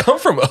 Kardashians come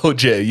from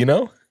OJ, you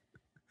know?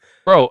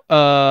 Bro,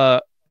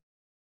 the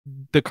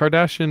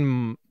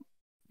Kardashian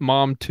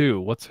mom too.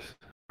 What's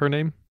her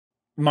name?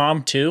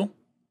 Mom too.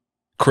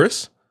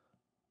 Kris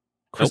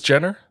Nope.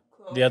 Jenner?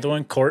 The other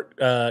one, Court.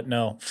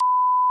 No.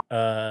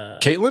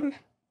 Caitlyn?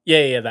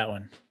 Yeah, that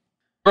one.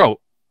 Bro,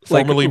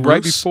 like Formerly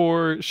right Bruce?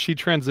 before she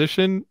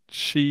transitioned,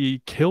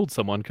 she killed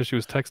someone because she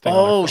was texting. on her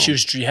Oh, phone. she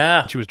was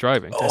driving. She was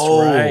driving. That's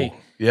Oh, right.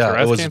 Yeah, Her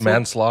it ass was canceled?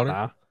 manslaughter.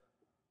 Nah.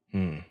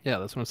 Hmm. Yeah,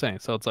 that's what I'm saying.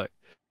 So it's like,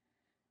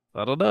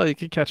 I don't know. You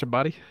could catch a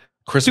body.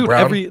 Chris Dude,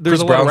 Brown. there's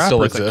Chris a lot Brown of still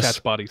rappers that exists.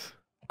 catch bodies.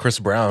 Chris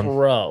Brown. Bro.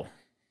 You All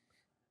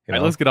right,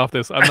 know? let's get off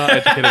this. I'm not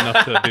educated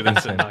enough to do this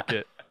Insane. and not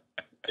get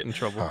in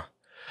trouble. Huh.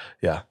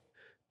 Yeah.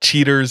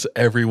 Cheaters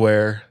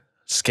everywhere.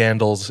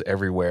 Scandals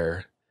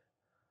everywhere.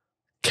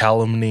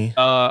 Calumny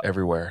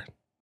everywhere.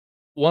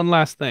 One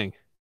last thing.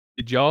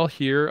 Did y'all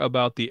hear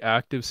about the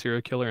active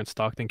serial killer in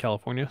Stockton,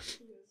 California?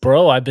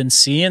 Bro, I've been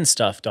seeing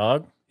stuff,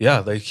 dog.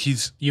 Yeah,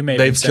 You may have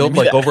been they've sending killed me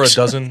like that, over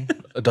actually.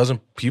 a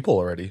dozen people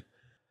already.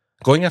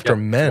 Going after Yeah,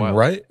 it's men, wild.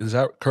 right? Is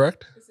that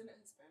correct?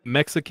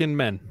 Mexican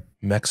men.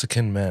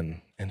 Mexican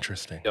men.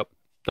 Interesting. Yep.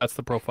 That's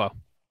the profile.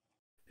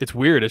 It's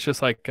weird. It's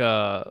just like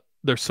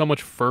there's so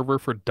much fervor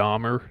for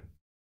Dahmer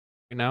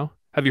right now.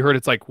 Have you heard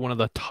it's like one of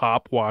the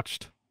top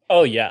watched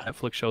Oh, yeah.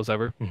 Netflix shows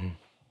ever? Mhm.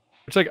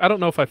 Which like I don't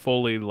know if I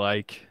fully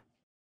like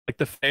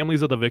the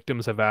families of the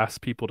victims have asked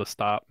people to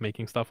stop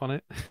making stuff on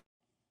it.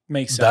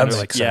 Makes That sense.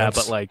 They're makes like, yeah,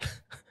 sense. but like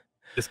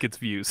this gets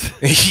views.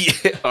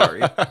 Yeah. Sorry.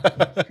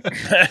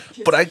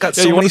 But I got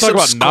Yeah, so you wanna many talk about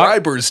not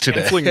subscribers today.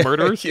 canceling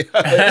murderers?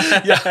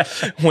 yeah.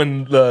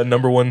 When the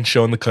number one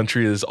show in the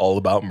country is all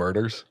about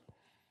murders.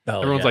 Oh,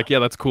 Everyone's yeah. like, yeah,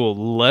 that's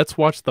cool. Let's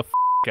watch the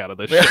out of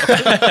this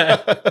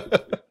show.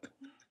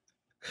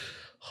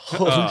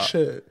 Holy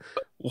shit.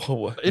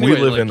 Whoa, Anyway,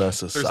 we live like, in a there's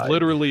society.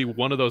 literally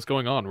one of those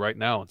going on right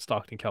now in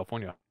Stockton,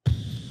 California.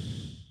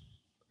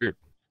 Weird.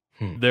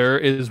 Hmm. There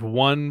is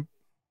one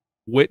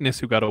witness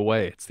who got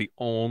away. It's the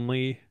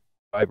only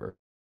driver.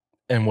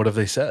 And what have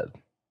they said?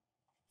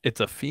 It's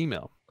a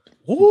female.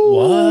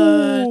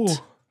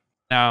 What?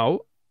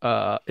 Now,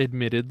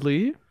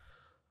 admittedly,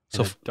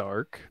 So in a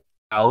dark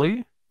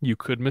alley, you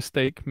could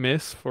mistake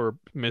Miss for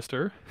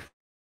Mister.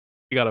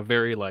 You got a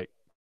very like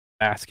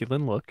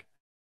masculine look.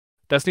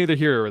 That's neither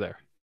here or there.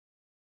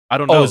 I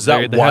don't know. Oh, is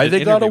that They why had an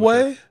they got interview with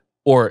her. away?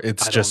 Or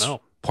it's I don't just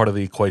know. part of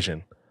the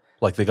equation?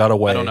 Like they got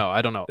away.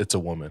 I don't know. It's a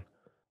woman.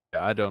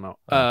 Yeah, I don't know.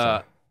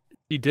 Okay.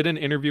 He did an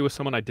interview with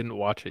someone. I didn't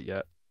watch it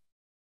yet.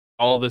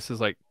 All of this is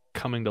like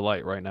coming to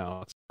light right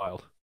now. It's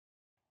wild.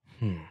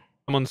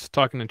 Someone's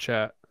talking in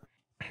chat.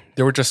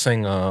 They were just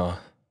saying,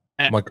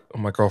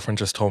 my girlfriend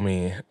just told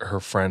me her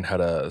friend had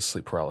a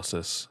sleep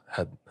paralysis,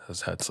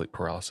 has had sleep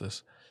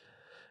paralysis.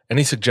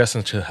 Any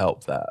suggestions to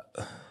help that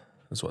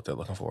is what they're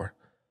looking for.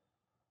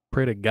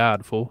 Pray to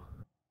God, fool.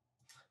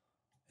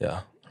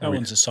 Yeah. That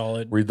one's a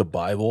solid. Read the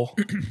Bible.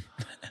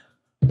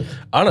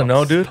 I don't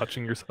know, dude.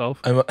 Touching yourself.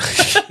 I'm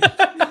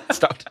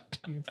Stop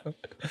touching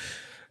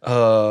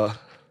yourself.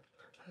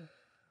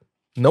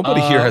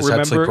 Nobody here has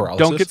had sleep Remember,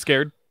 paralysis. don't get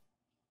scared.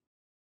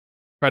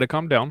 Try to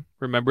calm down.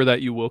 Remember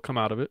that you will come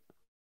out of it.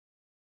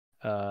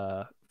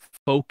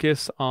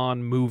 Focus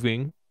on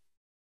moving.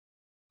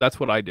 That's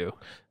what I do.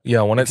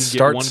 Yeah, when it If you get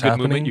starts one good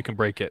happening, movement, you can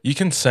break it. you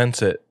can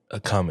sense it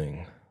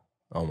coming,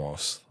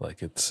 almost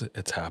like it's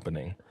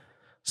happening.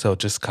 So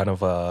just kind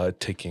of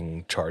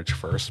taking charge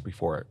first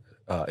before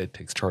it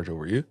takes charge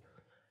over you.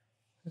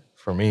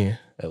 For me,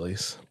 at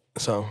least.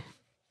 So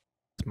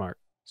Smart.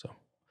 So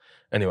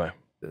anyway,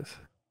 This.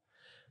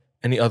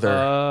 any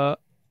other?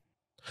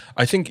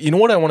 I think you know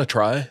what I want to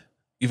try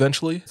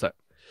eventually What's that?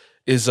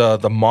 is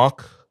the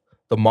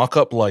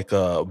mock-up like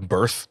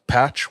birth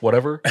patch,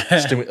 whatever,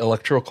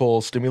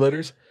 electrical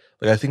stimulators.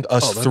 Like I think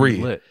us that'd be three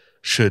lit.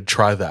 should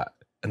try that,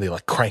 and they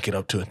like crank it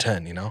up to a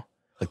 10. You know,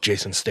 like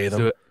Jason Let's do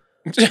Statham. it.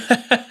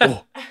 You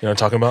know what I'm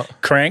talking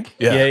about? Crank?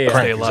 Yeah, Yeah.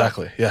 crank, Stay alive.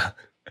 exactly. Yeah,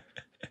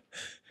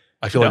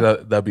 I feel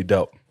like that'd be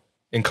dope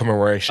in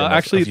commemoration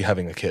of you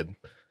having a kid.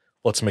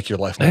 Let's make your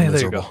life more Hey, there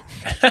you miserable.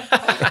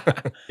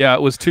 Yeah,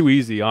 it was too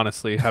easy,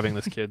 honestly, having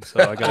this kid. So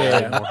I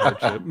got more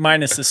hardship.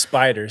 Minus the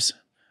spiders.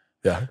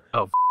 Yeah.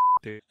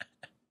 Dude.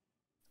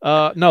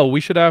 No, we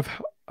should have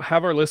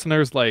our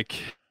listeners like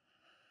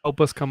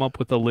help us come up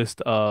with a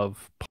list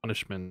of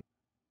punishment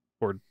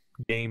or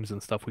games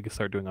and stuff we could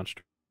start doing on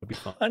stream. It'd be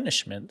fun.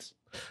 Punishments.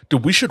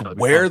 Dude, we should That'd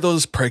be wear fun.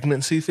 those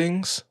pregnancy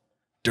things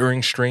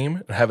during stream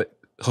and have it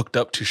hooked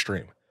up to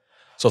stream.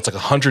 So it's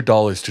like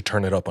 $100 to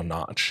turn it up a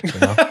notch. You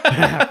know?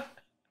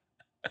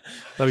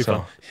 That'd be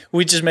fun.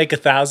 We just make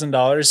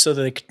 $1,000 so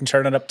that they can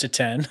turn it up to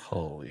 10.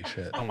 Holy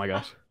shit. Oh my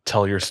gosh.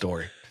 Tell your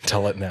story.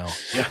 Tell it now.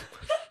 Yeah.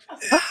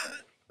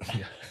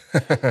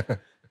 Yeah.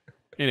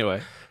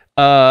 Anyway,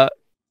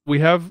 we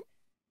have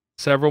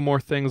several more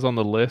things on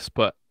the list,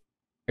 but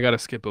I gotta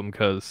skip them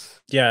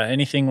because Yeah,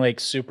 anything like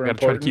super I gotta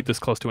try important to keep this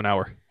close to an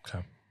hour.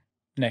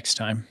 next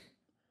time.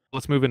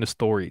 Let's move into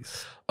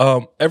stories.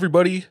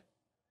 Everybody,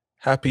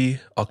 happy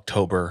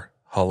October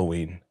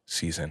Halloween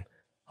season.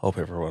 Hope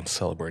everyone's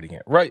celebrating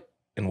it right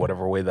in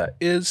whatever way that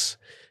is.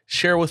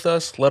 Share with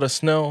us. Let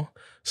us know.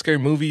 Scary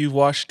movie you've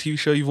watched, TV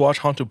show you've watched,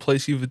 haunted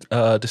place you've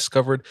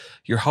discovered,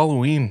 your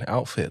Halloween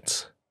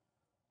outfits.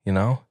 You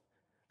know?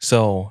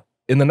 So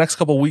in the next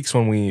couple of weeks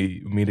when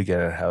we meet again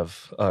and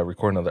have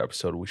record another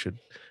episode, we should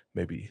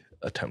maybe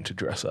attempt to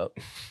dress up.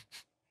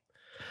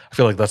 I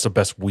feel like that's the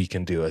best we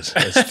can do as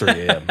 3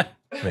 a.m.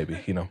 maybe,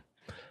 you know?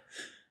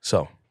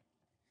 So,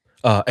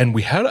 and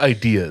we had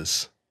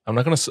ideas. I'm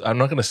not gonna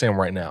say them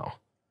right now.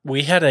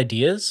 We had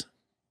ideas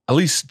At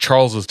least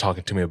Charles was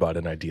talking to me about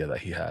an idea that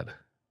he had.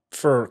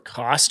 for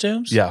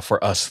costumes? Yeah,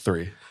 for us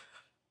three.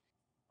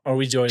 Are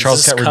we doing Charles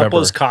this can't remember.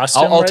 couple's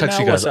costume I'll right text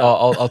now? you guys. What's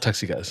up? I'll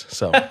text you guys.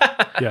 So,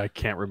 Yeah, I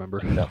can't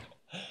remember. no.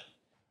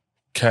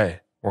 Okay,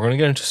 we're gonna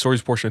get into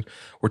stories portion.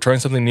 We're trying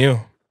something new.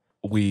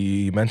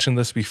 We mentioned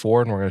this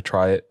before, and we're gonna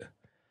try it.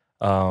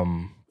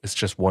 It's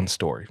just one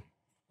story,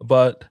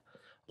 but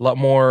a lot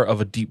more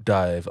of a deep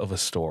dive of a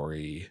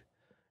story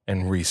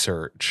and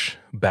research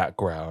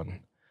background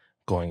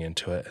going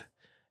into it.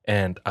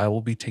 And I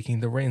will be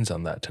taking the reins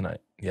on that tonight.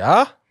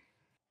 Yeah?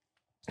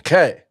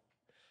 Okay.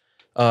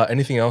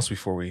 Anything else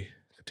before we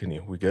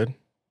continue? We good?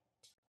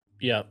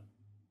 Yeah.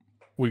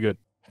 We good.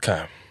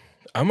 Okay.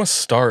 I'm going to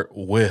start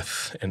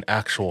with an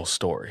actual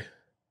story.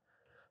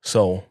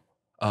 So,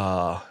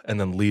 and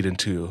then lead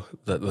into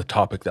the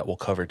topic that we'll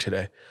cover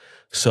today.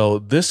 So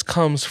this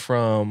comes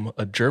from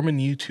a German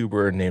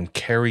YouTuber named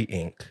Carrie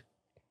Inc.,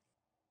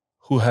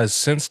 who has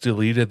since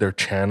deleted their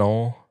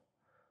channel,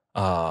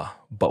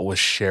 but was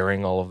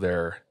sharing all of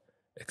their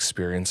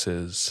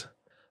experiences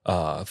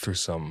through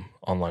some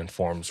online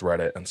forums,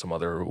 Reddit, and some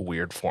other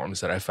weird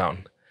forums that I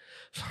found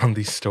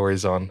these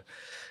stories on.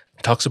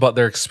 Talks about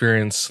their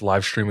experience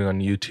live streaming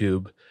on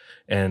YouTube,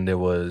 and it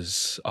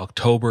was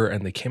October,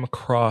 and they came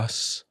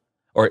across,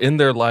 or in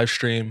their live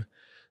stream,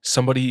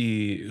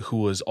 somebody who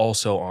was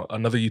also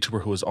another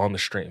YouTuber who was on the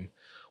stream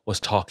was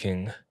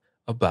talking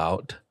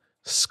about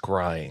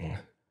scrying.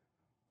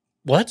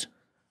 What?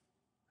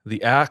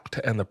 The act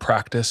and the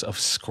practice of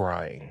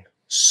scrying.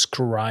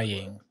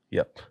 Scrying.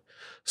 Yep.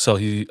 So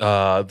he,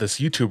 this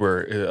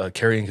YouTuber,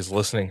 Carrie Inc. is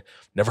listening.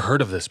 Never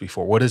heard of this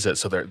before. What is it?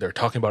 So they're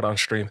talking about it on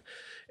stream,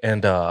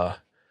 and they're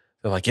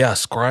like, yeah,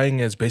 scrying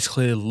is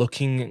basically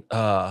looking.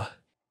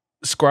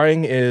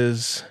 Scrying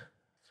is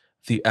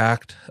the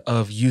act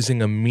of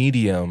using a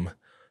medium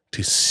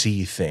to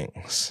see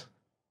things.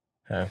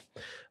 Okay.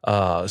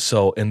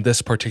 So in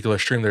this particular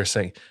stream, they're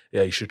saying,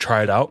 yeah, you should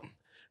try it out.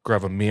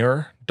 Grab a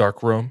mirror,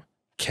 dark room,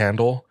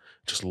 candle,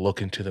 just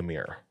look into the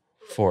mirror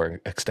for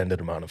an extended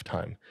amount of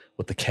time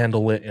with the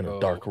candle lit in a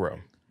dark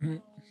room.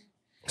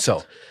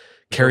 So,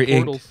 Carrie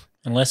Inc. Portals.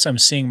 Unless I'm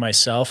seeing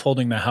myself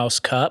holding the house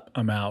cup,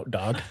 I'm out,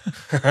 dog.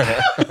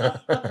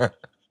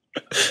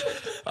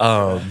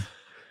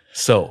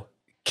 So,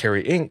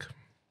 Carrie Inc.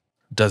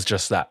 does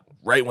just that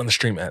right when the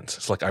stream ends.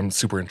 It's like, I'm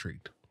super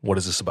intrigued. What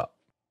is this about?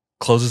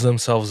 Closes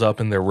themselves up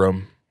in their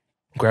room,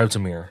 grabs a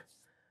mirror,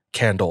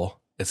 candle.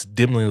 It's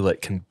dimly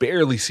lit, can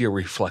barely see a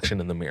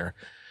reflection in the mirror.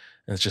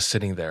 And it's just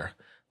sitting there.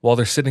 While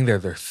they're sitting there,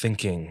 they're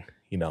thinking,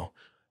 you know,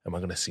 am I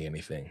going to see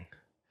anything?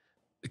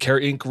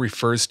 Carrie Inc.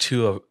 refers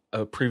to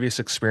a previous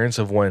experience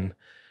of when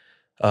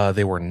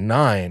they were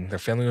 9. Their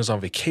family was on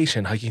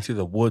vacation, hiking through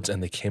the woods,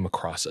 and they came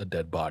across a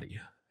dead body,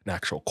 an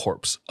actual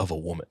corpse of a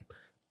woman.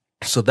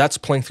 So that's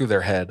playing through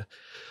their head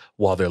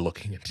while they're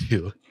looking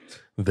into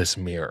this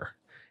mirror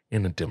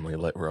in a dimly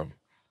lit room.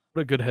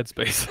 What a good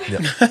headspace.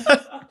 Yeah.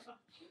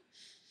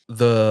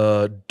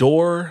 The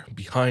door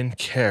behind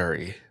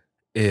Carrie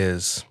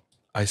is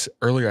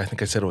Earlier I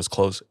think I said it was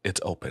closed.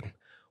 It's open.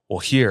 Well,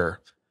 here,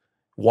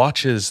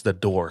 watches the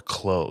door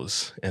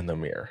close in the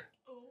mirror.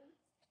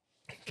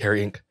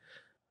 Carrie Inc.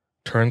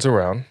 turns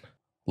around,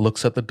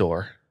 looks at the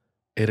door.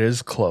 It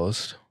is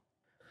closed,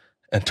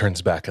 and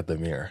turns back at the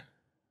mirror.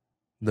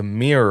 The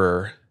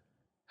mirror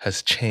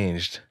has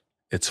changed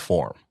its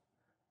form,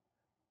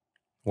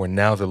 where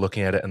now they're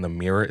looking at it and the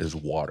mirror is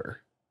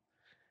water.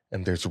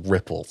 And there's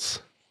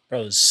ripples.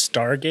 Bro,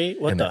 Stargate?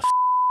 What And the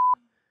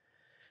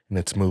and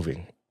it's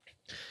moving.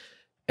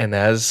 And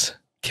as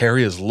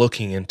Carrie is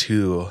looking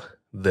into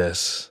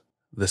this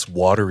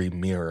watery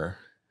mirror,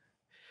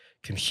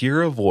 can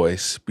hear a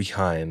voice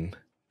behind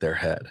their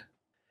head.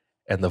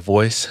 And the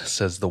voice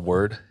says the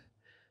word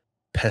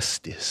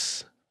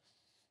pestis.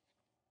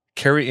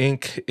 Carrie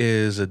Inc.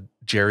 is a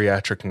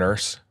geriatric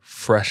nurse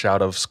fresh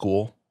out of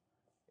school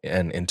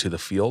and into the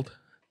field,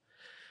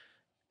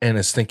 and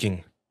is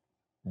thinking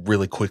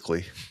really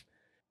quickly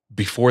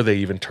before they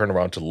even turn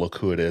around to look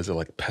who it is. They're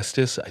like,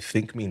 pestis, I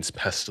think, means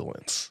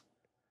pestilence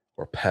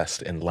or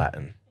pest in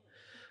Latin.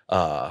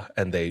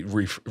 And they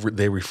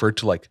refer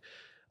to like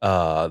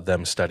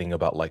them studying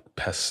about like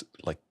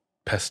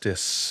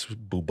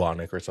pestis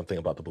bubonic or something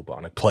about the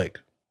bubonic plague.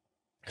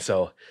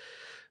 So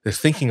they're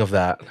thinking of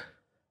that,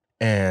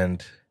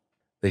 and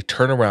they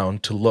turn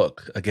around to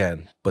look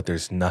again, but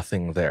there's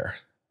nothing there.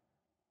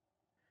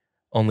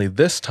 Only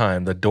this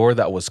time, the door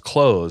that was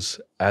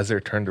closed, as they're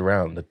turned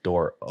around, the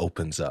door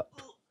opens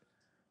up.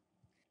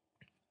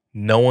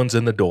 No one's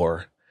in the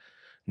door,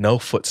 no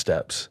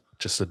footsteps,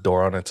 just the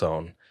door on its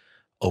own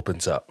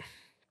opens up.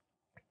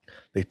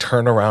 They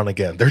turn around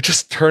again. They're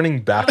just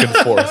turning back and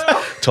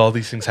forth to all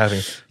these things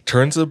happening.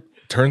 Turns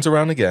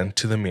around again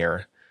to the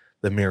mirror.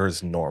 The mirror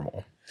is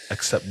normal,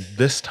 except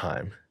this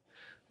time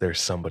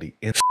there's somebody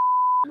in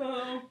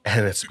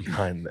and it's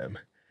behind them.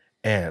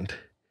 And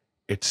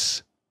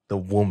it's the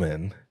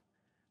woman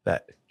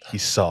that he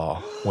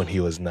saw when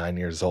he was 9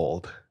 years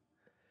old.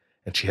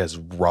 And she has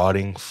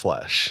rotting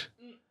flesh.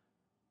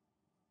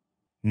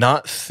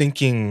 Not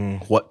thinking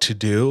what to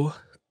do,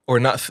 or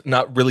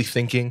not really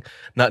thinking,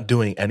 not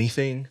doing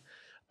anything,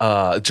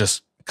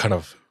 just kind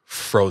of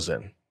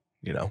frozen,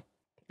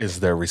 is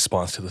their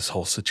response to this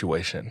whole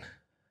situation.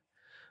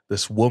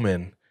 This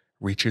woman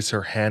reaches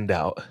her hand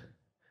out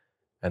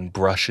and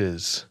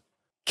brushes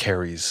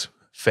Carrie's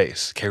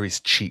face, Carrie's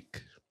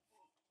cheek.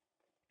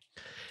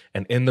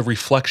 And in the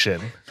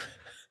reflection,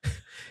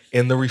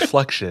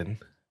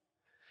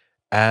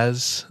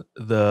 as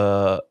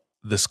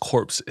this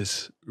corpse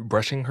is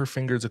brushing her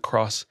fingers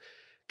across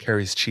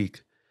Carrie's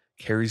cheek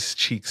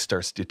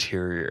starts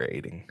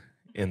deteriorating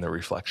in the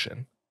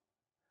reflection,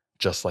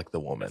 just like the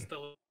woman.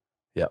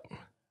 Yep.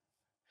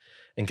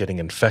 And getting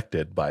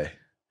infected by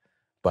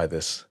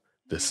this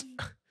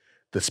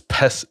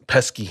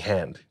pesky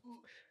hand.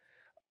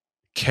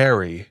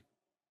 Carrie,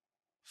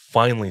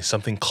 finally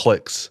something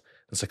clicks.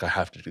 It's like, I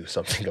have to do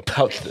something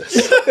about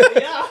this.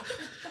 Yeah.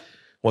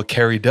 What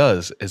Carrie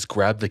does is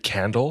grab the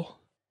candle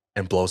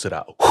and blows it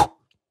out.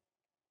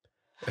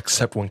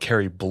 Except when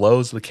Carrie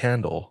blows the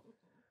candle,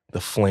 the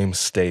flame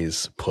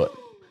stays put.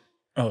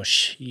 Oh,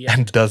 shit.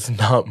 And does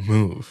not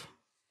move.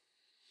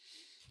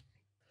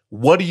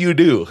 What do you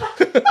do?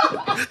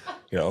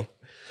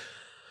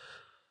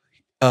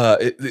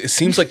 It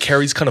seems like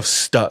Carrie's kind of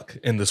stuck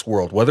in this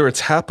world. Whether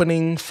it's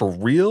happening for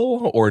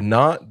real or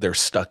not, they're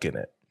stuck in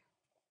it.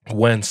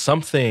 When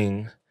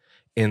something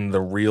in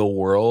the real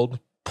world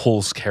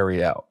pulls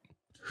Carrie out,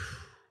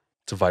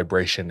 it's a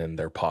vibration in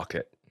their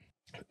pocket.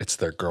 It's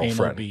their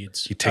girlfriend. Anal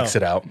beads. He takes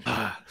it out.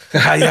 Yeah,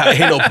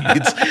 anal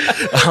beads.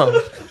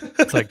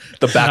 It's like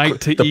the back,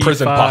 the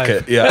prison E5.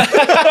 pocket. Yeah.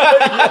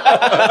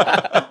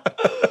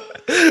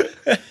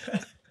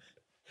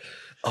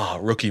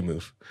 Rookie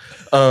move.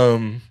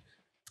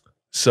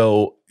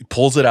 So he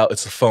pulls it out.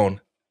 It's the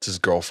phone. It's his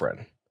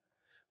girlfriend.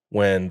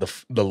 When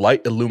the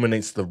light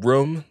illuminates the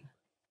room,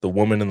 the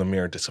woman in the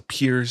mirror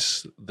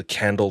disappears. The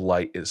candle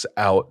light is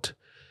out,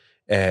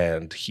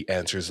 and he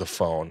answers the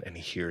phone, and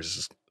he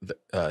hears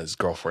his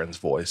girlfriend's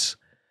voice,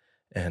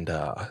 and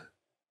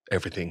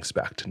everything's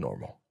back to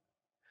normal.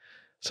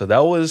 So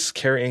that was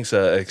Carrie Inc.'s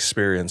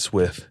experience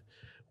with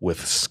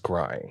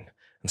scrying.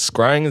 And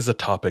scrying is the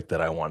topic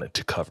that I wanted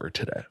to cover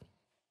today.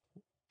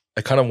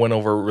 I kind of went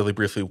over really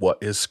briefly what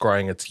is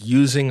scrying. It's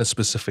using a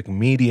specific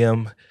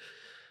medium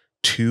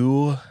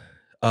to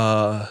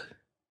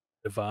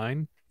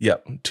Divine.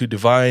 to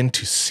divine,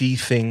 to see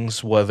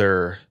things,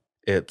 whether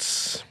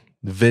it's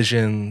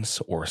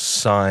visions or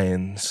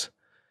signs,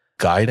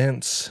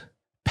 guidance,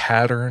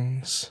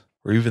 patterns,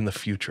 or even the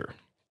future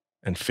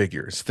and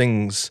figures,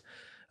 things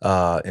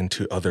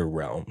into other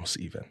realms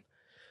even.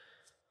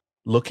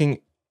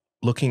 Looking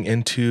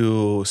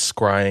into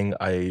scrying,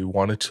 I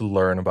wanted to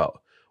learn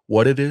about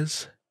what it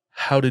is,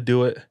 how to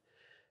do it,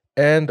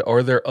 and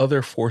are there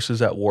other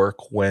forces at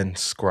work when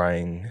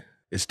scrying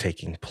is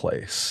taking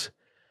place?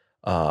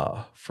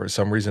 For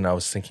some reason, I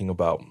was thinking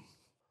about,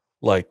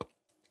 like,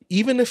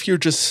 even if you're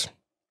just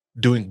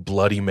doing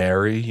Bloody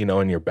Mary,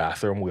 in your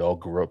bathroom, we all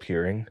grew up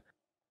hearing,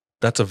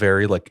 that's a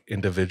very like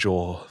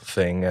individual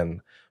thing,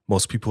 and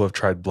most people who have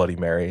tried Bloody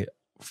Mary,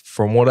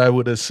 from what I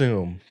would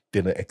assume,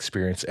 didn't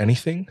experience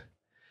anything.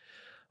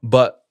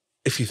 But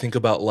if you think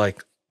about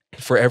like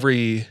for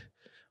every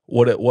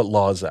what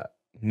law is that?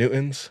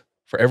 Newton's.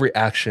 For every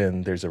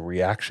action, there's a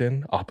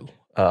reaction.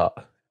 For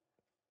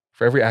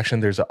every action,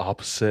 there's an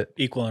opposite,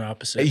 Equal and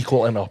opposite.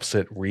 equal and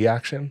opposite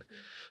reaction.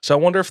 So I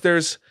wonder if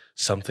there's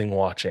something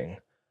watching,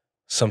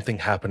 something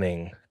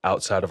happening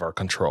outside of our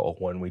control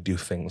when we do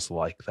things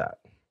like that,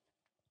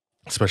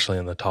 especially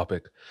in the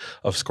topic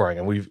of scrying.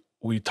 And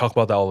we talk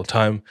about that all the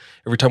time.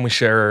 Every time we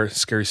share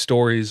scary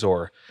stories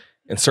or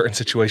in certain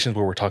situations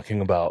where we're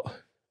talking about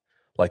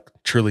like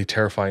truly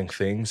terrifying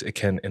things, it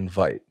can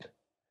invite,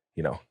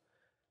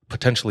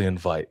 potentially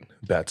invite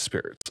bad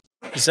spirits.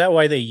 Is that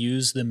why they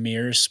use the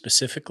mirrors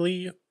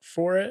specifically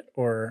for it,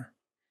 or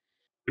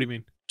What do you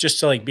mean? just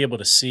to like be able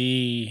to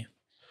see?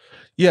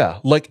 Yeah,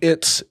 like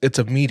it's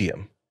a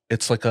medium.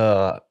 It's like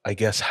a, I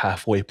guess,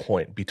 halfway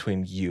point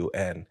between you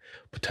and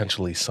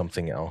potentially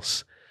something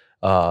else.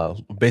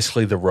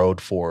 Basically the road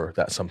for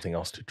that something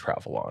else to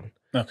travel on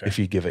Okay. if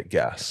you give it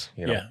gas,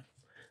 Yeah.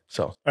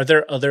 So Are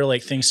there other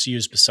like things to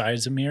use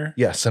besides a mirror?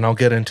 yes, and I'll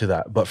get into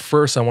that. But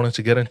first I wanted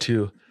to get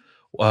into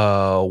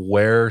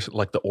where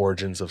like the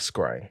origins of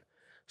scrying.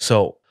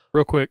 So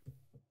Real quick,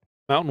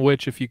 Mountain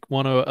Witch, if you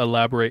want to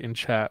elaborate in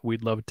chat,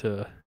 we'd love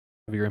to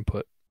have your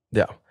input.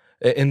 yeah,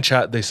 in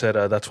chat they said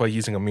that's why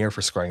using a mirror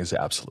for scrying is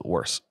the absolute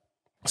worst.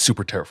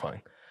 Super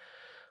terrifying.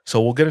 So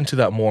we'll get into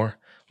that more.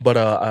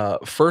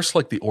 But first,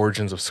 like the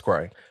origins of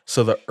scrying.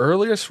 So the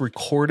earliest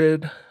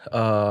recorded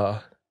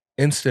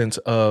instance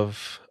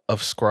of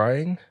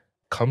scrying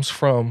comes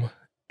from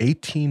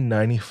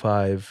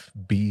 1895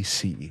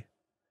 BC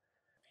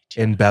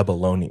in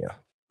Babylonia.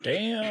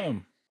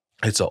 Damn.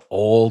 It's an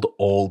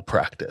old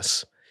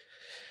practice.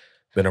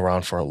 Been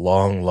around for a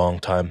long, long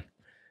time.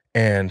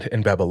 And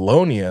in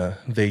Babylonia,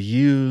 they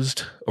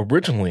used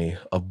originally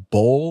a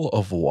bowl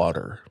of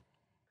water.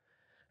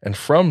 And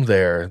from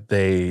there,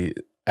 they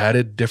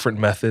added different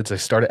methods. They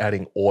started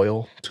adding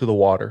oil to the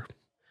water.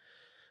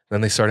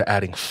 Then they started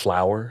adding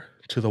flour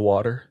to the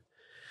water.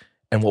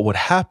 And what would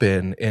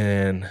happen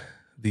in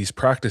these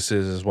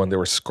practices is when they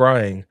were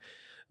scrying,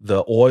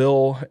 the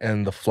oil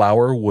and the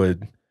flour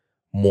would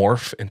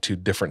morph into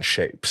different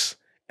shapes,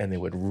 and they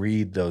would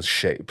read those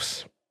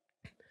shapes.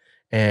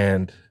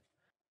 And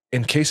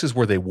in cases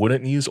where they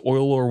wouldn't use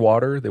oil or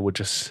water, they would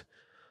just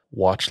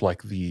watch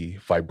like the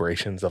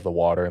vibrations of the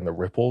water and the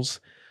ripples.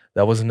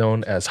 That was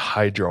known as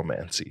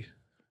hydromancy.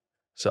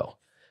 So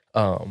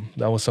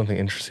that was something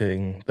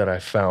interesting that I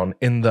found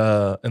in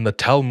the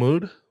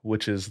Talmud,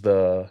 which is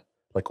the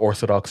like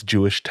Orthodox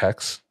Jewish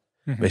text,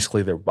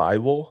 basically their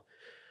Bible.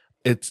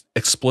 It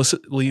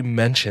explicitly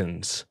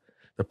mentions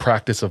the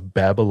practice of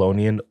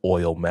Babylonian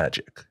oil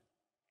magic.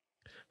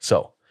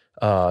 So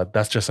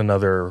that's just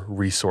another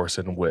resource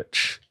in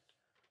which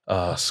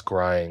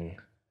scrying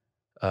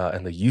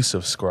and the use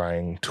of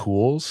scrying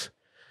tools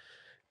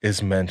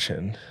is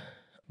mentioned.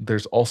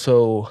 There's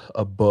also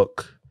a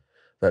book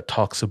that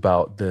talks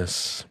about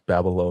this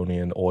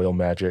Babylonian oil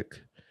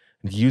magic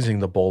using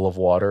the bowl of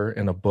water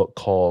in a book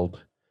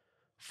called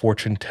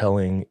Fortune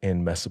Telling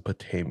in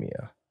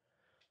Mesopotamia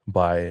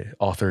by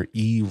author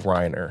E.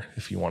 Reiner,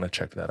 if you want to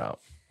check that out.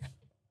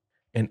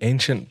 In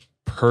ancient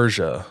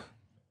Persia,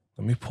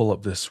 let me pull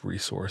up this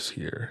resource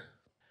here.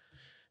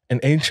 In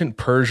ancient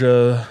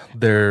Persia,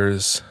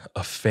 there's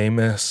a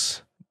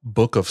famous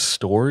book of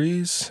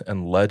stories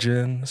and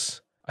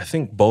legends. I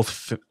think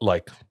both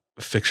like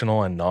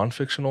fictional and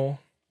non-fictional.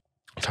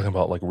 I'm talking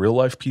about like real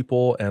life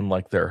people and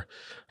like their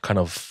kind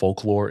of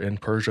folklore in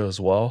Persia as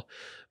well.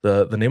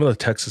 The name of the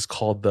text is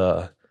called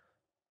the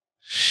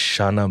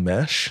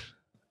Shahnamesh,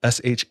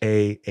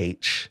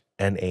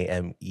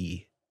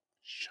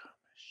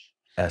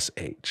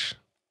 Shahnamesh.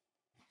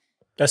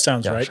 That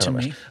sounds Yeah, right to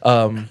me.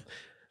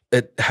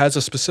 It has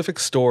a specific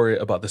story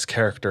about this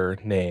character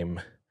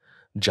named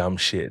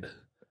Jamshid.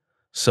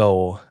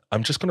 So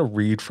I'm just going to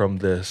read from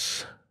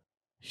this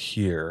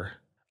here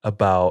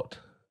about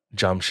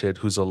Jamshid,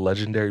 who's a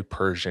legendary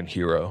Persian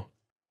hero.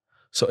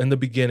 So in the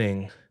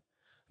beginning,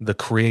 the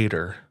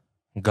creator,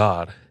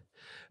 God,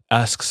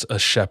 asks a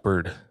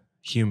shepherd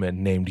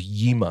human named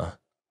Yima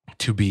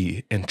to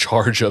be in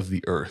charge of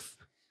the earth.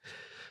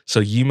 So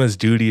Yima's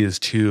duty is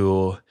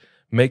to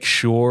make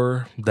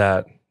sure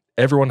that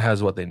everyone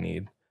has what they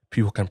need.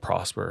 People can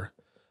prosper,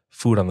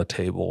 food on the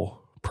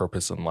table,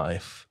 purpose in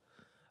life,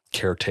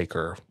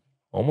 caretaker,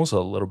 almost a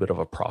little bit of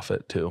a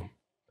prophet too.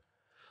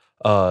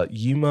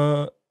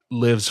 Yima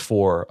lives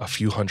for a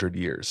few hundred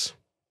years,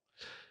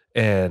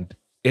 and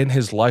in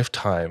his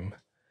lifetime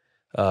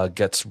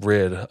gets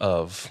rid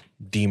of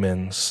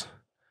demons,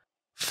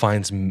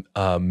 finds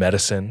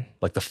medicine,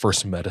 like the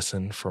first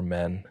medicine for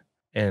men,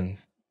 and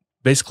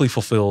basically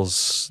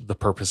fulfills the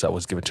purpose that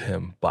was given to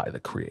him by the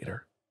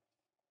creator.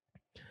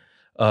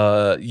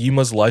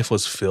 Yima's life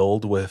was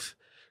filled with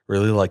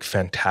really like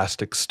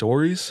fantastic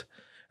stories,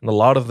 and a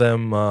lot of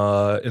them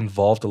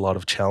involved a lot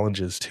of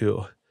challenges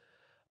too.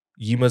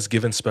 Yima's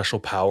given special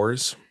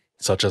powers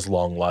such as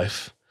long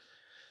life,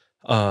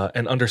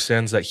 and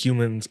understands that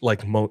humans,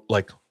 like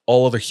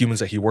all other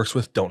humans that he works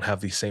with, don't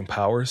have these same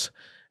powers,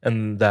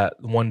 and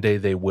that one day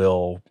they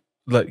will,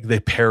 like, they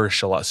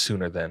perish a lot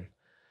sooner than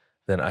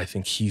I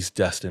think he's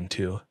destined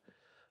to.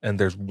 And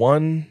there's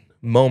one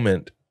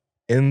moment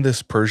in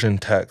this Persian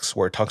text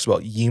where it talks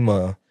about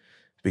Yima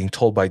being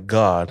told by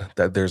God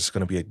that there's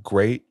going to be a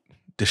great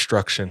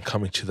destruction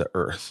coming to the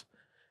earth,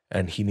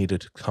 and he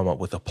needed to come up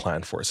with a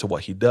plan for it. So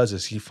what he does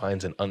is he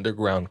finds an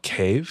underground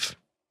cave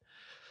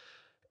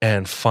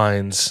and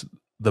finds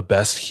the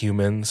best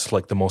humans,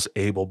 like the most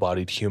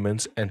able-bodied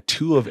humans, and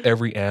 2 of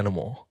every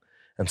animal,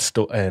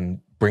 and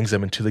brings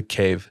them into the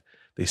cave.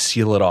 They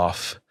seal it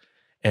off,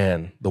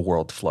 and the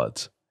world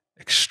floods.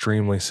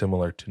 Extremely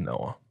similar to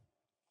Noah.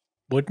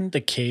 Wouldn't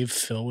the cave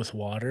fill with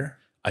water?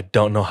 I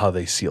don't know how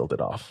they sealed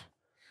it off.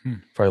 Hmm.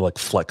 Probably like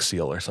Flex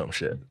Seal or some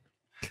shit.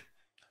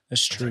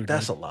 That's true. Like,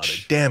 that's a lot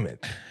of damn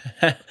it.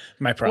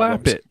 My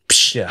problem. Slap it.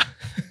 Yeah.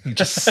 He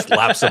just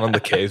slaps it on the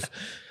cave.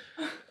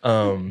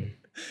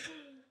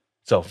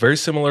 So very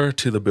similar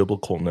to the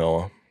biblical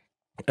Noah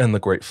and the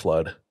Great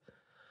Flood.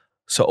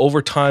 So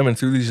over time and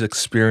through these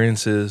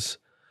experiences,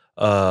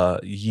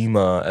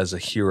 Yima as a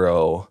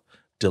hero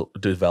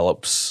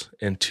develops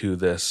into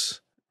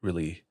this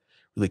really,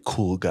 really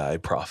cool guy,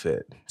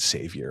 prophet,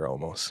 savior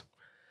almost.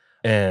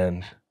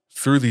 And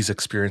through these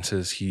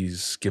experiences,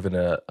 he's given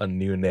a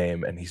new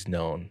name, and he's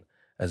known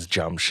as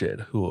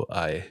Jamshid, who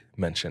I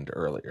mentioned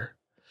earlier.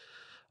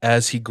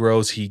 As he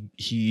grows,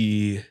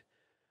 he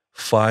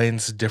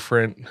finds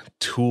different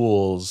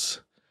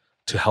tools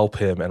to help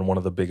him, and one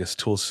of the biggest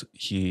tools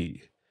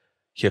he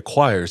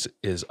acquires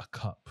is a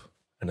cup,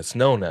 and it's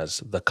known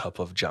as the Cup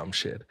of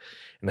Jamshid.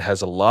 And it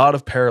has a lot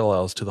of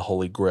parallels to the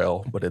Holy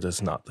Grail, but it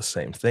is not the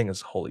same thing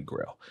as the Holy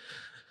Grail.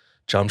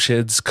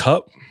 Jamshid's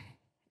cup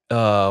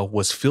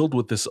was filled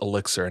with this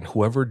elixir, and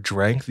whoever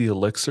drank the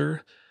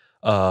elixir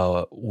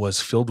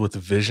was filled with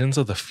visions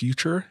of the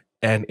future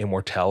and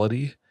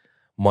immortality,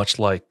 much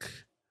like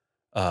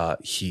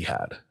he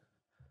had.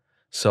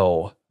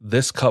 So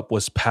this cup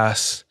was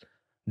passed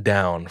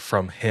down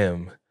from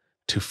him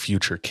to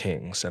future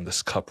kings, and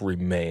this cup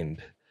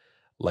remained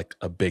like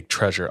a big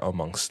treasure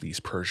amongst these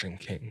Persian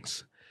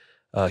kings.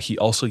 He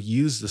also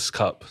used this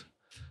cup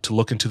to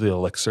look into the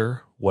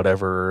elixir,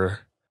 whatever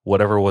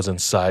was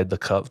inside the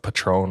cup,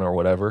 Patron or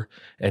whatever,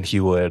 and he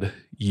would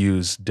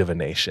use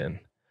divination.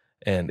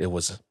 And it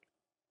was,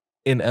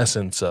 in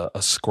essence, a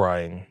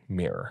scrying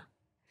mirror.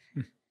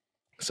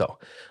 So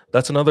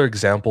that's another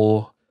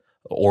example.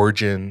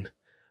 Origin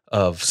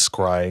of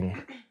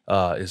scrying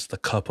is the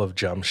Cup of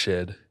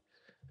Jamshid.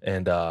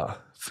 And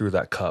through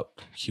that cup,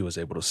 he was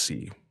able to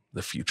see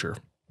the future.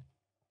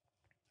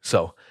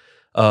 So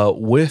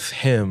with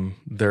him,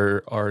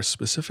 there are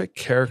specific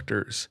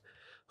characters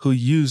who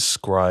use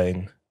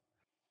scrying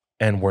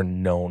and were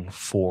known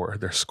for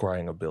their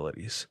scrying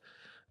abilities.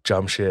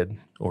 Jamshid,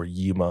 or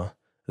Yima,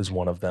 is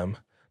one of them.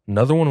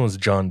 Another one was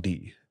John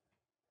Dee.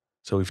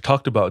 So we've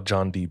talked about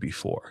John Dee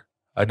before.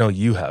 I know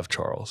you have,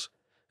 Charles.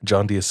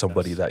 John Dee is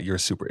somebody that you're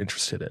super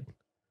interested in.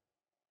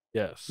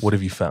 Yes. What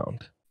have you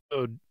found?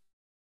 So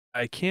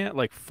I can't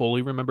like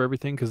fully remember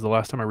everything because the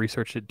last time I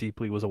researched it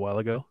deeply was a while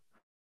ago.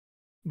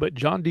 But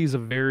John Dee is a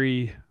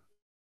very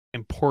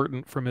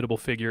important, formidable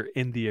figure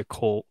in the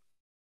occult,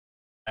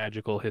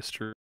 magical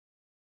history.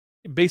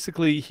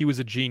 Basically, he was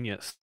a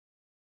genius,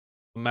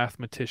 a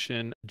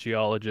mathematician, a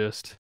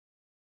geologist,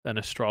 an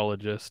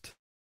astrologist.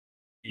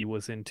 He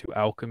was into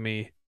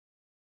alchemy.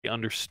 He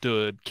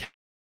understood,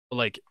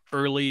 like,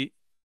 early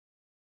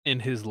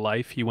in his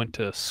life, he went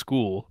to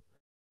school.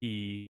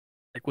 He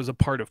was a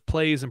part of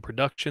plays and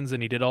productions,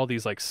 and he did all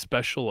these like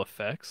special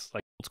effects,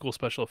 like old school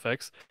special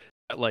effects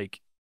that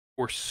like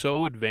were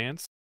so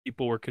advanced,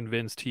 people were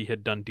convinced he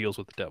had done deals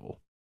with the devil.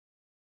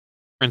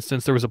 For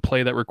instance, there was a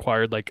play that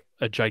required like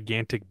a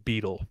gigantic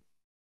beetle.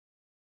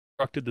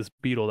 Constructed this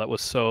beetle that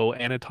was so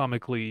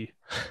anatomically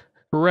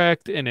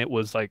correct, and it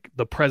was like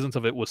the presence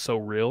of it was so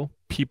real,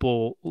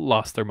 people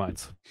lost their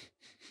minds.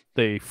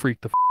 They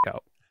freaked the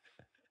out.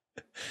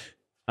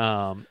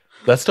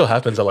 That still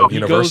happens at like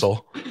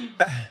Universal.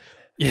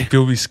 Yeah.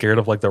 People be scared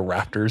of like the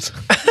raptors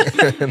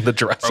in the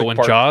Jurassic Or when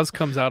Park. Jaws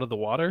comes out of the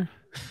water,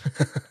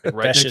 right That's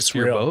next just to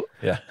your real. boat.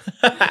 Yeah.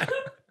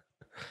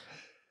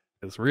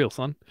 It's real,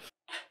 son.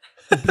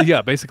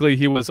 Yeah, basically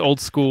he was old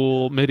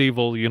school,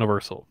 medieval,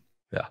 Universal.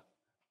 Yeah.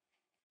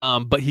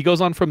 But he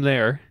goes on from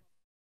there,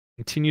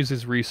 continues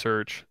his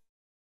research.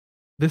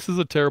 This is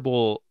a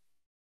terrible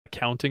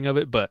accounting of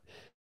it, but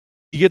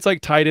he gets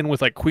like tied in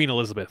with like Queen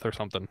Elizabeth or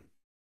something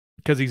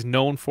because he's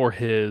known for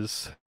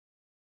his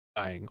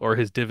dying or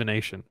his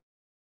divination.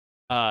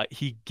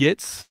 He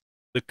gets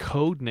the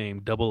code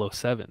name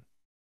 007.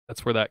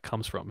 That's where that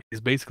comes from.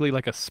 He's basically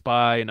like a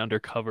spy, an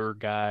undercover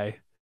guy.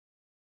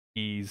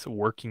 He's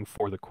working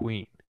for the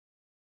queen,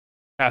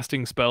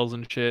 casting spells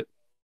and shit.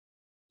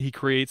 He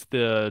creates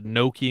the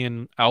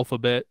Nokian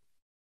alphabet,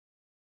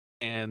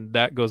 and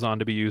that goes on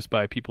to be used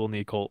by people in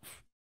the occult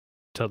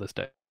till this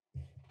day.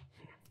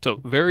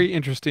 So very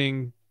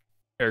interesting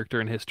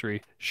character in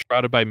history,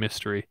 shrouded by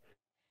mystery.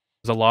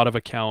 There's a lot of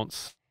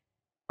accounts.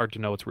 Hard to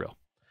know it's real.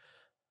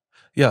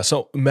 Yeah,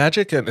 so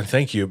magic, and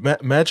thank you.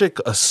 Magic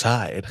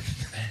aside,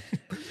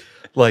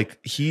 like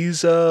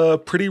he's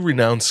a pretty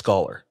renowned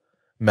scholar,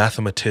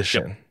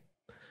 mathematician,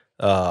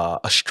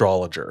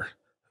 astrologer,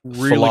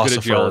 Really philosopher, good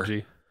at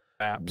geology.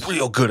 Maps.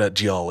 real good at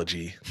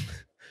geology.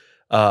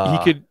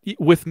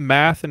 With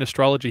math and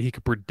astrology, he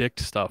could predict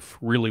stuff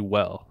really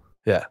well.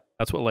 Yeah.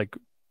 That's what like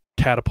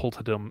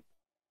catapulted him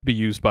to be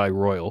used by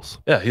royals.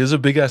 Yeah, he was a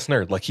big ass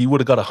nerd. Like he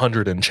would have got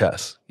 100 in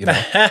chess, you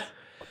know.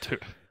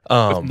 Dude,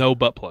 with no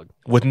butt plug.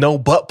 With no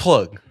butt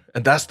plug,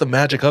 and that's the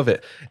magic of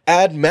it.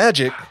 Add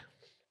magic.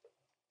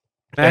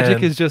 Magic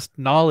and is just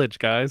knowledge,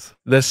 guys.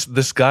 This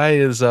guy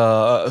is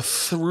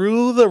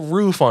through the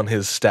roof on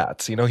his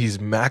stats. You know, he's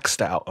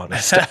maxed out on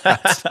his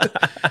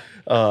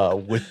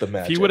stats with the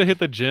magic. If he would have hit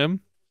the gym,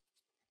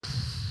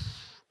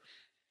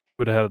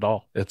 would have had it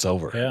all. It's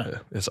over. Yeah.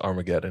 It's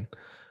Armageddon.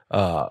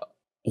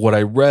 What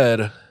I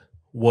read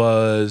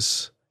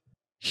was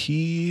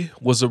he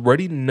was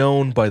already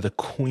known by the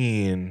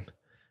queen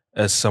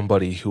as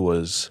somebody who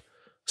was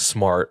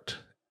smart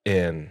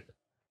in,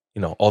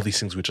 you know, all these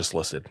things we just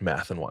listed,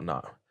 math and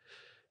whatnot.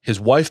 His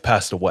wife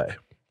passed away.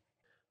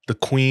 The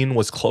queen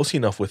was close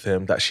enough with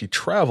him that she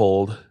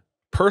traveled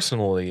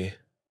personally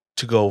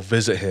to go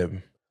visit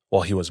him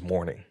while he was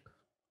mourning.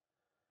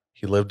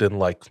 He lived in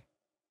like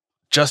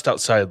just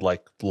outside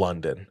like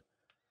London.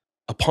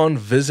 Upon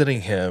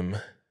visiting him,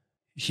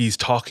 he's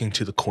talking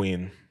to the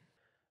queen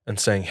and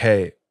saying,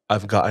 "Hey,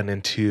 I've gotten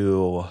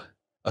into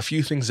a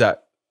few things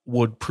that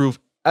would prove,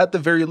 at the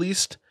very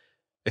least,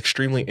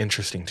 extremely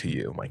interesting to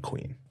you, my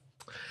queen."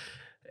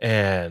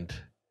 And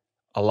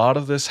a lot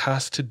of this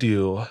has to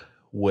do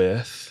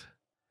with,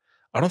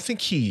 I don't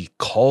think he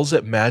calls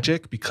it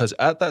magic, because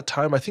at that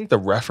time, I think the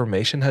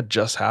Reformation had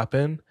just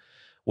happened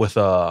with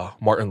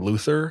Martin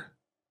Luther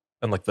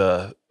and like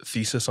the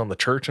thesis on the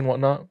church and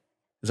whatnot.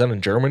 Is that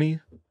in Germany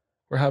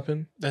where it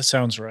happened? That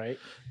sounds right.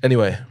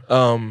 Anyway,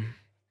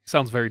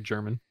 Sounds very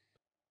German.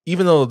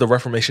 even though the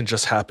Reformation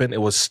just happened,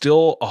 it was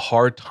still a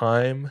hard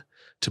time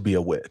to be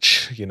a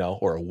witch, you know,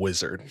 or a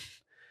wizard.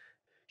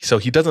 So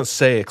he doesn't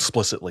say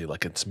explicitly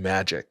like it's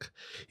magic.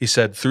 He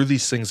said, through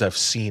these things, I've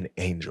seen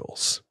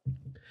angels.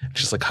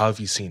 Just like, how have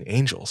you seen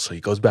angels? So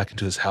he goes back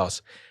into his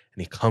house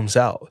and he comes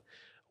out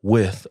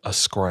with a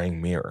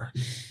scrying mirror.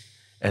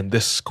 And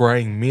this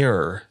scrying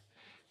mirror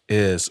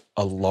is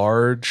a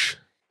large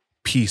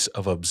piece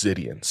of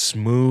obsidian,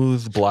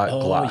 smooth black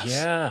glass. Oh,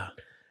 yeah.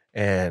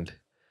 And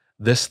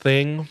this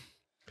thing,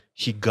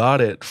 he got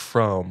it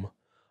from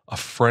a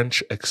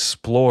French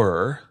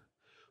explorer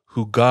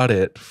who got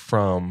it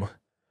from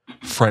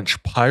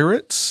French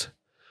pirates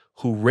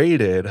who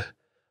raided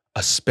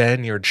a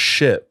Spaniard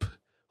ship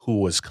who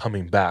was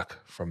coming back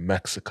from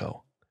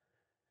Mexico.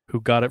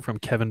 Who got it from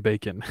Kevin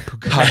Bacon? Who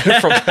got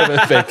it from Kevin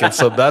Bacon.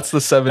 So that's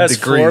the 7 That's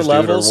degrees, 4 dude,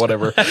 levels. or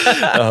whatever.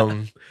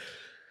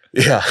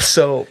 Yeah,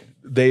 so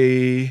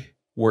they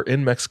were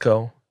in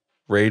Mexico,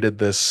 raided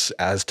this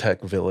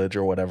Aztec village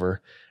or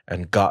whatever,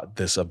 and got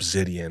this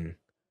obsidian,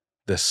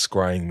 this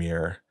scrying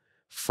mirror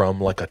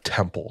from like a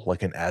temple,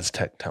 like an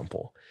Aztec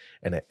temple.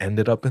 And it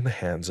ended up in the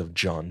hands of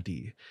John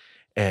Dee.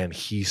 And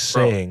he's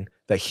saying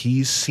that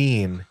he's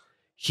seen,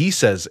 he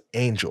says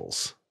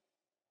angels.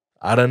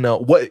 I don't know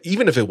what,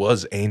 even if it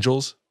was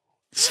angels,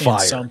 Seeing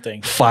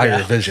something. fire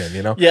Yeah. vision,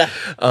 you know? Yeah.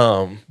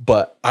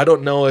 But I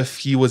don't know if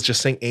he was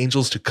just saying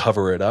angels to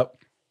cover it up.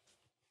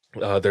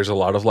 There's a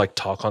lot of like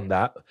talk on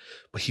that,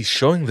 but he's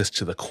showing this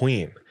to the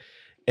queen,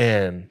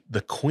 and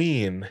the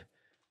queen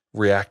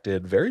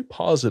reacted very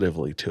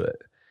positively to it.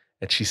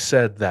 And she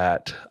said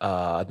that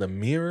the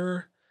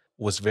mirror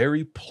was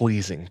very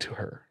pleasing to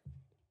her,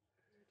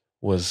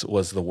 was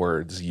the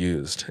words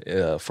used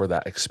for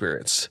that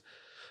experience.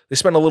 They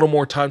spent a little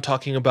more time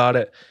talking about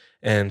it,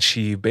 and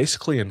she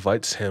basically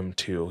invites him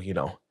to, you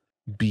know,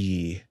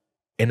 be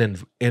an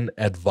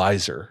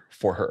advisor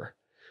for her.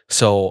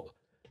 So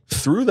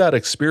through that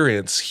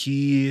experience,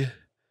 he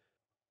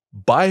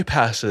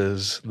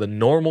bypasses the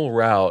normal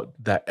route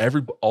that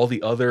all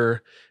the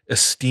other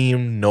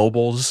esteemed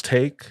nobles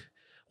take,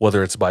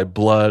 whether it's by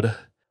blood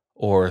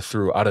or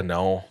through, I don't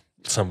know,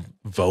 some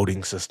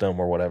voting system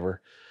or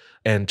whatever,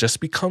 and just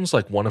becomes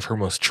like one of her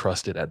most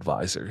trusted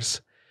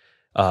advisors.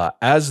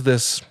 As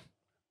this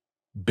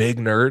big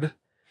nerd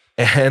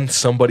and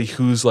somebody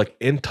who's like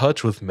in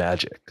touch with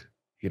magic,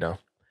 you know?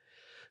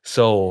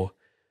 So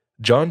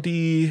John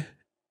Dee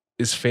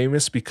is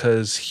famous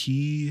because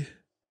he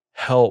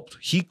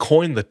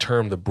coined the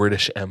term the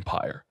British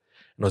Empire,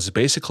 and was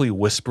basically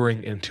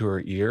whispering into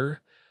her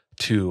ear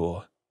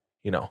to,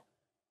 you know,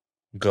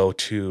 go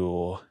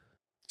over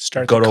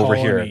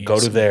here, go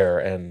to there,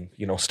 and,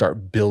 you know,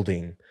 start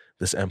building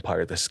this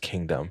empire, this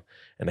kingdom,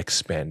 and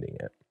expanding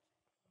it.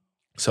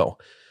 So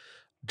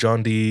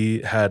John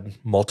Dee had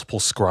multiple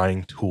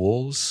scrying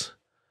tools,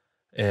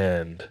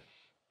 and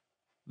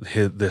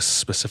this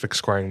specific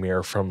scrying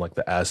mirror from like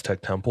the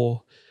Aztec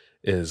temple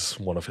is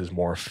one of his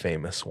more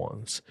famous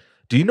ones.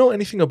 Does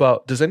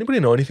anybody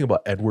know anything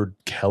about Edward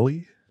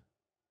Kelly?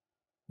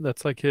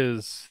 That's like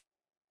his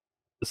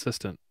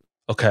assistant.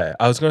 Okay,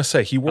 I was gonna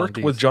say he worked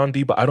with D's. John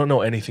Dee, but I don't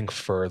know anything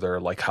further,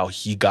 like how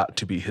he got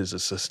to be his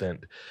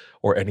assistant,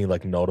 or any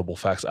like notable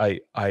facts.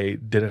 I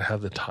didn't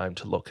have the time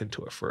to look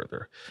into it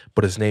further,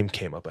 but his name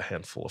came up a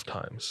handful of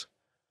times.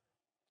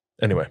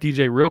 Anyway,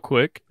 DJ, real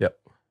quick. Yep.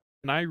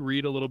 Can I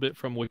read a little bit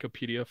from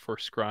Wikipedia for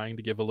scrying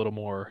to give a little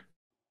more?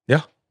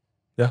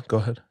 yeah, go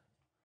ahead.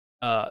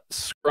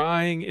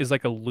 Scrying is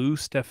like a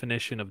loose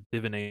definition of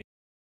divination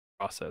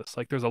process.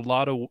 Like there's a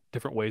lot of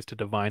different ways to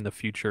divine the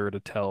future, to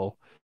tell,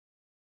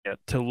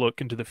 to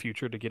look into the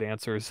future to get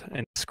answers.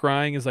 And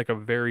scrying is like a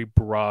very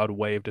broad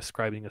way of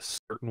describing a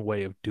certain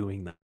way of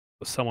doing that.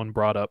 So someone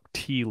brought up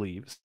tea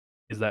leaves.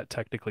 Is that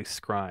technically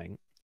scrying?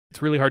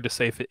 It's really hard to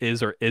say if it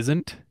is or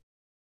isn't.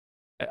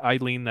 I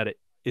lean that it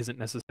isn't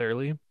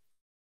necessarily.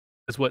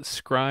 Because what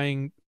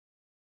scrying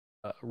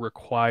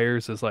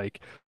requires is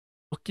like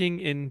looking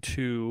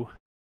into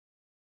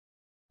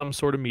some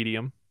sort of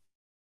medium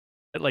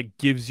that like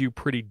gives you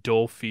pretty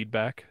dull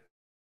feedback,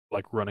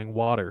 like running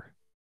water,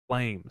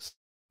 flames,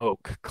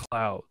 smoke,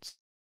 clouds,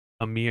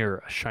 a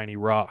mirror, a shiny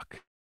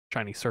rock,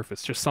 shiny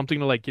surface, just something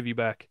to like give you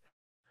back.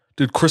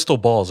 Dude, crystal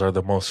balls are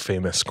the most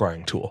famous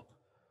scrying tool.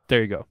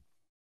 There you go.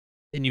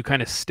 And you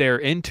kind of stare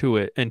into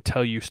it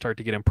until you start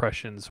to get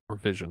impressions or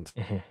visions.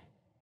 Mm-hmm.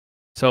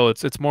 So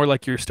it's more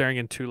like you're staring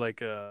into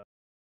like a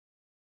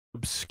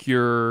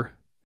obscure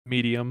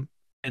medium,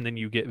 and then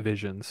you get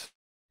visions.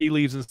 Tea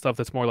leaves and stuff,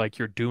 that's more like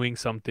you're doing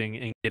something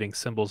and getting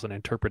symbols and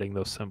interpreting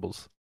those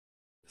symbols.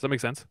 Does that make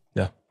sense?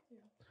 Yeah.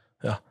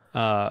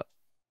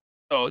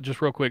 So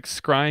just real quick,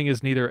 scrying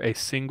is neither a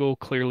single,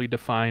 clearly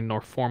defined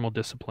nor formal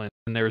discipline,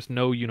 and there is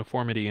no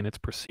uniformity in its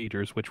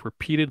procedures, which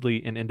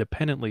repeatedly and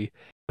independently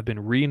have been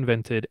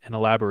reinvented and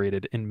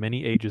elaborated in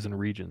many ages and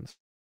regions.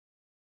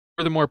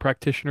 Furthermore,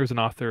 practitioners and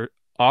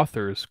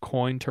authors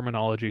coin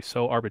terminology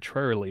so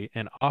arbitrarily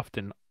and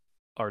often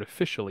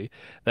artificially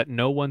that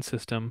no one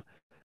system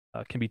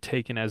can be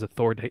taken as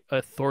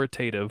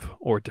authoritative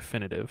or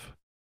definitive.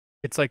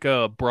 It's like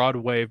a broad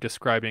way of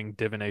describing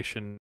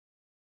divination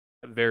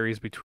that varies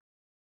between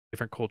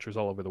different cultures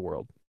all over the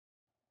world.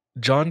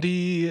 John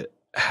Dee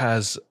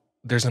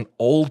there's an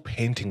old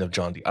painting of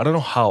John Dee. I don't know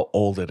how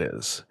old it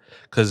is,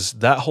 because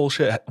that whole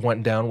shit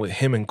went down with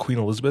him and Queen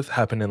Elizabeth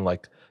happened in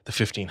like the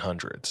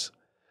 1500s,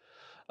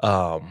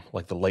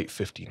 like the late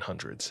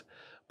 1500s.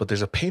 But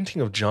there's a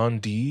painting of John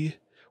Dee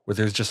where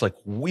there's just like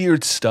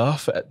weird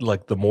stuff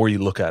like the more you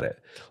look at it.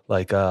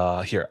 Like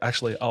here,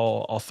 actually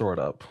I'll throw it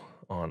up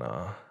on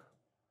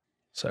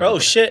Oh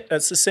shit,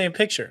 that's the same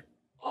picture.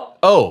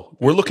 Oh,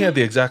 we're looking at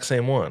the exact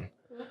same one.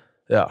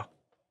 Yeah.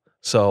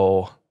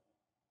 So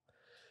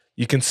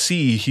you can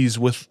see he's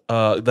with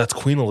that's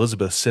Queen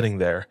Elizabeth sitting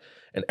there,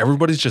 and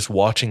everybody's just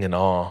watching in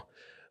awe.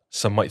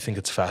 Some might think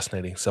it's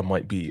fascinating, some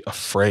might be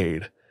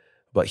afraid,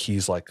 but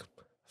he's like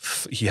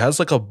he has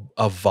like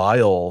a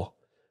vial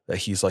that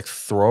he's like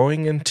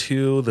throwing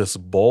into this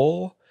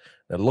bowl.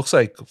 It looks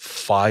like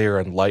fire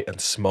and light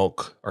and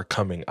smoke are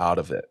coming out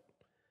of it.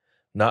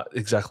 Not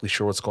exactly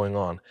sure what's going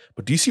on.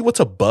 But do you see what's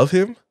above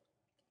him?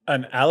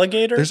 An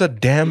alligator? There's a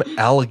damn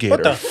alligator.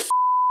 What the f***?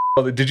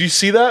 Did you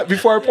see that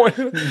before I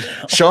pointed? No.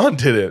 Sean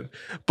didn't.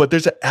 But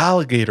there's an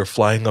alligator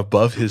flying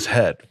above his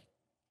head.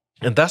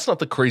 And that's not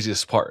the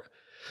craziest part.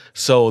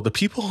 So the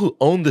people who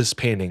own this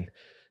painting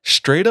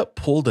straight up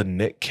pulled a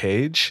Nick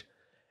Cage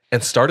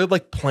and started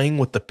like playing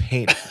with the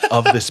paint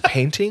of this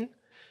painting.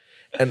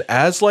 And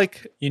as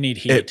like You need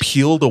heat. it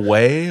peeled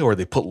away, or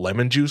they put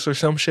lemon juice or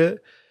some shit,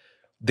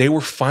 they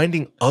were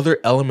finding other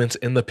elements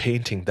in the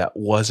painting that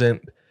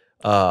wasn't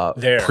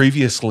There.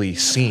 previously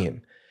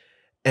seen.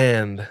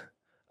 And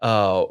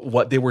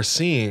what they were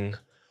seeing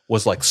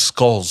was like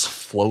skulls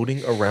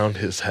floating around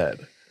his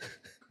head.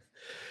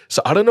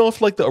 So I don't know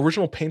if like the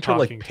original painter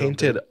like Talking to him,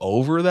 painted dude.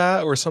 over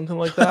that or something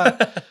like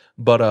that.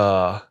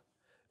 But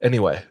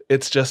anyway,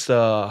 it's just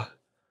John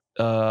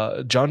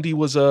Dee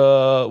was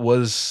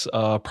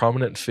a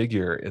prominent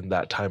figure in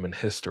that time in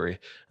history,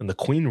 and the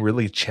Queen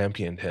really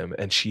championed him,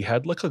 and she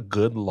had like a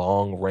good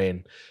long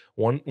reign.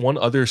 One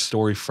other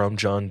story from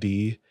John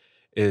Dee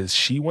is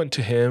she went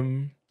to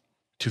him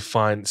to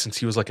find, since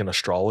he was like an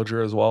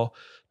astrologer as well,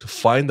 to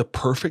find the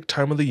perfect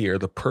time of the year,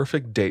 the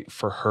perfect date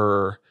for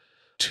her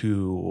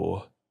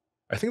to,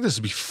 I think this is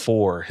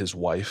before his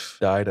wife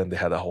died and they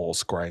had a whole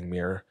scrying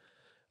mirror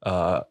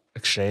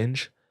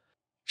exchange.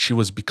 She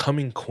was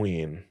becoming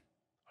queen.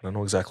 I don't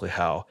know exactly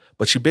how,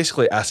 but she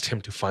basically asked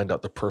him to find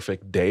out the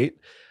perfect date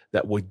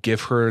that would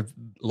give her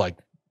like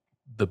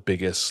the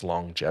biggest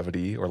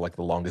longevity, or like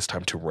the longest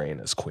time to reign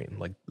as queen,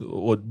 like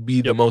would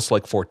be the most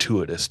like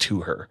fortuitous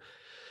to her.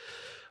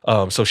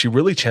 So she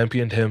really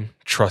championed him,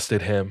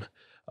 trusted him.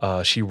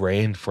 She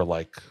reigned for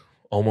like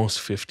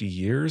almost 50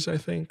 years, I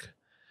think.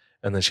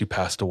 And then she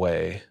passed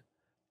away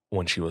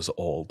when she was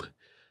old.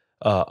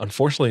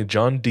 Unfortunately,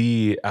 John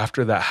Dee,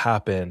 after that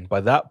happened,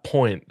 by that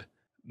point,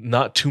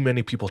 not too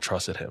many people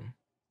trusted him.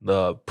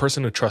 The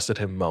person who trusted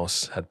him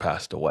most had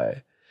passed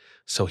away.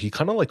 So he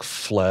kind of like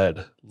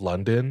fled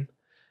London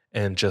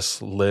and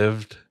just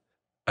lived.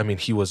 I mean,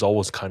 he was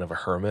always kind of a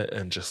hermit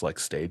and just like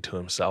stayed to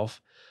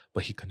himself,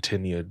 but he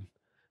continued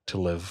to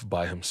live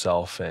by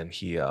himself, and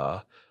he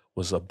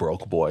was a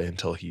broke boy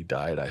until he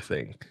died, I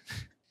think.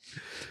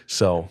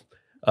 So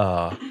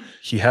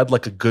he had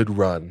like a good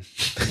run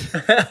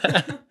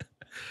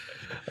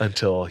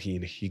until he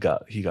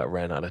got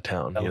ran out of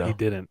town. No, You know, he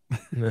didn't.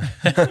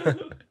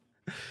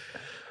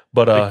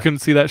 But You couldn't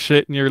see that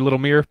shit in your little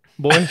mirror,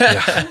 boy.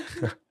 yeah.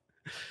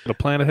 Gotta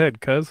plan ahead,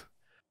 cuz.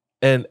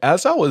 And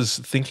as I was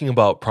thinking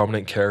about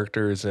prominent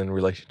characters in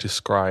relation to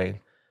scrying,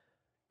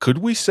 could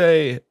we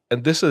say,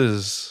 and this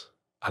is,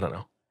 I don't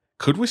know,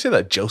 could we say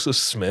that Joseph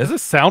Does Smith,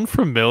 this sound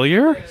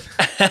familiar?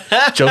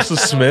 Joseph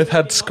Smith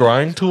had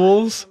scrying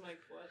tools? I'm like,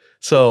 what?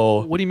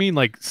 So What do you mean,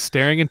 like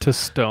staring into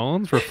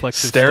stones,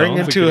 reflective staring stones,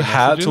 and into getting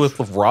hats messages?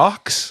 with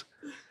rocks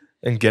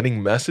and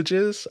getting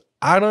messages?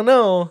 I don't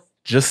know.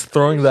 Just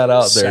throwing that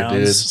out there,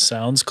 dude.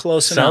 Sounds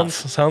close enough.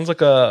 Sounds like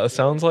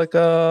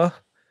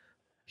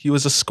he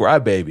was a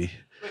scribe baby.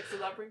 Wait, so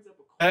that brings up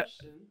a Uh,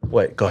 question.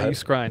 Wait, go Why are you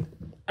ahead. scrying?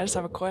 I just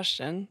have a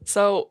question.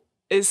 So,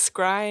 is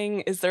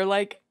scrying,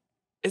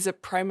 is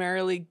it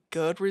primarily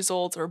good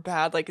results or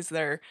bad? Like, is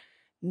there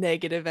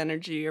negative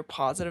energy or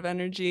positive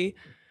energy?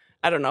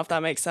 I don't know if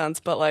that makes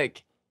sense, but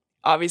like,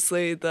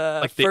 obviously the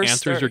Like the first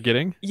answers you're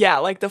getting? yeah,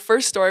 like the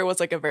first story was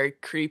like a very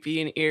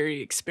creepy and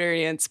eerie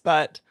experience,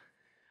 but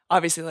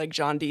obviously like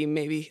John D,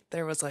 maybe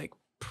there was like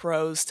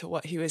pros to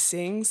what he was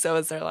seeing. So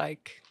is there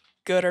like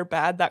good or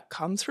bad that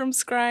comes from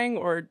scrying,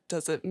 or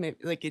does it maybe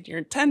like in your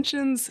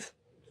intentions?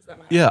 Does that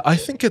matter? Yeah, I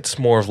think it's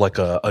more of like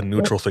a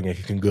neutral thing.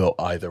 It can go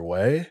either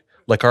way.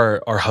 Like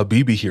our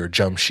Habibi here,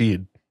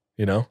 Jamshid,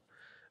 you know,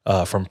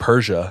 from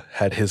Persia,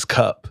 had his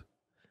cup.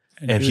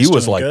 And he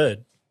was doing like-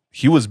 good.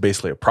 He was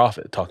basically a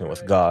prophet talking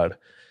with God,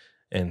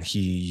 and he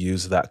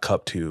used that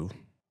cup to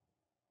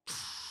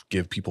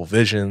give people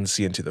visions,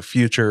 see into the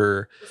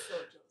future.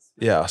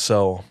 Yeah,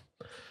 so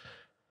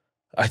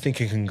I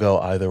think it can go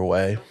either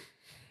way.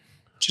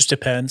 Just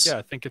depends. Yeah,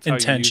 I think it's how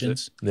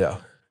Intentions. Yeah,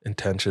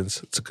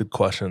 intentions. It's a good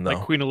question, you though. use it.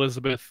 Like Queen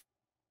Elizabeth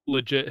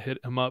legit hit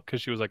him up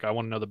because she was like, I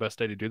want to know the best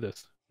day to do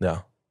this.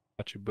 Yeah.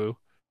 Got you, boo.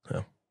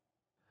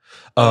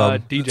 Um,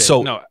 DJ,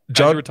 so no, as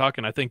John- you were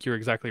talking, I think you're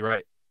exactly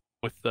right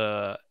with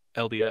the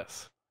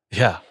LDS.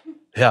 Yeah,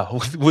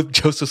 with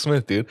Joseph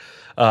Smith, dude.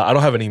 I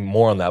don't have any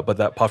more on that, but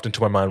that popped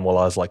into my mind while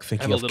I was like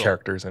thinking a of little.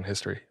 characters in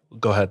history.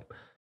 Go ahead.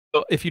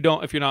 So if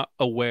you're not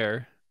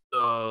aware,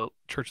 the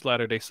Church of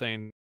Latter-day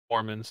Saint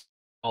Mormons,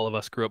 all of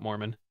us grew up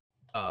Mormon.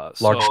 Large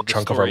so the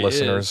chunk of our story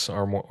listeners is-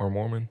 are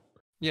Mormon.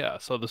 Yeah,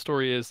 so the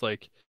story is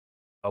like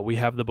we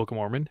have the Book of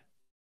Mormon.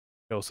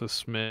 Joseph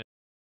Smith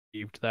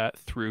received that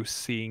through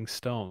seeing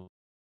stones.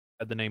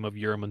 Had the name of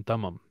Urim and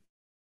Thummim.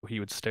 He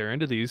would stare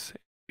into these.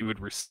 He would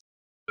receive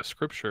the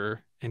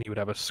scripture, and he would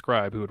have a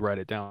scribe who would write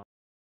it down.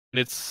 And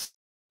it's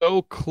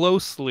so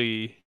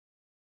closely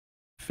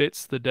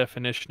fits the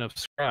definition of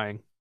scrying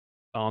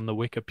on the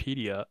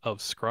Wikipedia of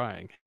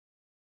scrying. It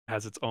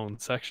has its own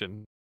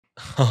section.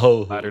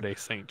 Oh, Latter-day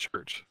Saint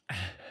Church.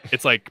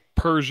 It's like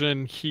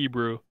Persian,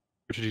 Hebrew,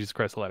 Church of Jesus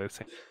Christ of Latter-day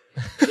Saint.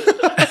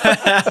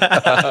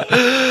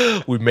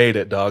 we made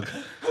it, dog.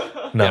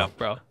 No,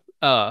 Yeah,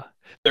 bro.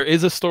 There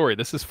is a story.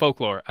 This is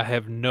folklore. I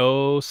have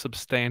no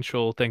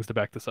substantial things to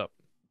back this up.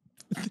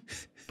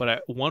 But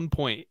at one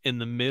point in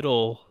the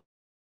middle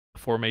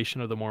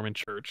formation of the Mormon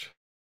Church,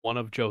 one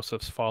of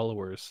Joseph's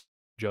followers,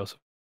 Joseph,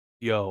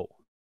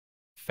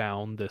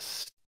 found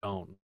this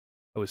stone.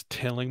 I was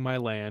tilling my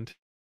land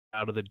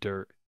out of the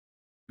dirt.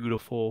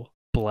 Beautiful,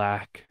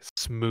 black,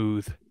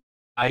 smooth,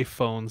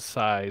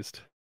 iPhone-sized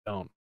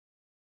stone.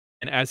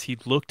 And as he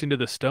looked into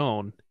the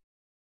stone,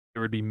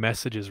 there would be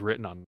messages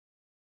written on it.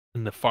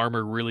 And the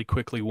farmer really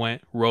quickly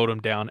wrote them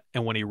down.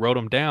 And when he wrote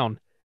them down,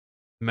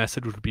 the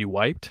message would be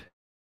wiped.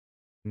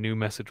 A new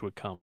message would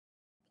come.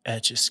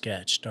 Etch a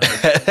sketch, dog.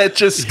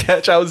 Etch a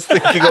sketch. I was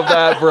thinking of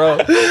that, bro.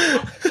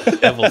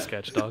 Devil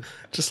sketch, dog.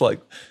 Just like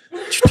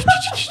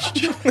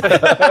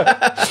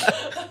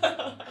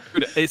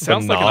Dude, it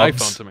sounds like an knobs.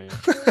 iPhone to me.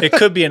 It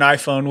could be an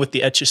iPhone with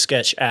the Etch a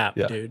Sketch app,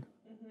 Yeah. dude.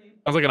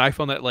 Sounds like an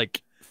iPhone that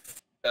like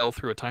fell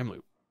through a time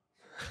loop.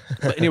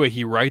 But anyway,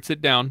 he writes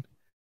it down.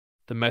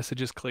 The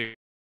message is clear.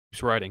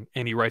 He's writing,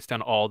 and he writes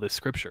down all this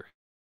scripture.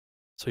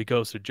 So he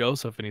goes to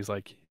Joseph, and he's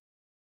like,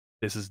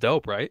 "This is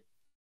dope, right?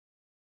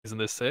 Isn't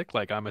this sick?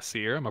 Like, I'm a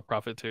seer, I'm a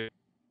prophet too."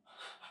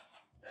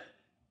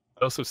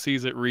 Joseph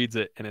sees it, reads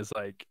it, and is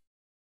like,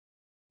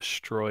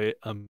 "Destroy it.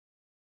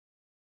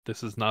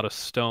 This is not a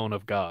stone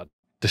of God.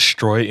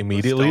 destroy It's a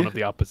immediately. stone of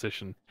the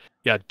opposition.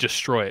 Yeah,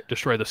 destroy it.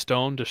 Destroy the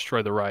stone.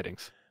 Destroy the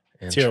writings.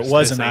 Dude, it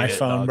was an This ain't it,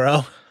 iPhone, dog.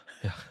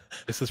 bro.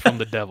 This is from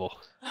the devil,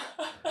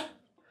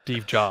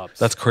 Steve Jobs."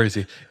 That's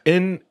crazy.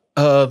 In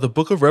the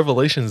book of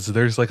Revelations,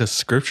 there's like a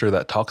scripture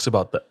that talks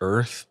about the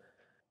earth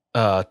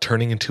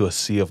turning into a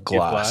sea of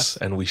glass, glass.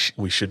 and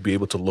we should be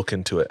able to look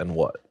into it and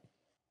what?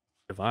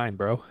 divine,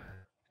 bro.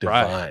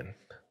 Right. Divine.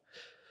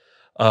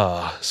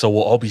 So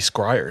we'll all be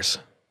scryers,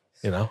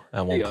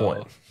 at one Yo.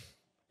 point,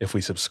 if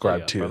we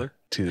subscribe Yeah, brother.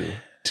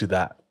 to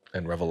that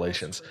and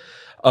Revelations.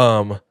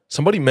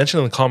 Somebody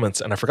mentioned in the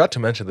comments, and I forgot to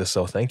mention this,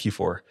 so thank you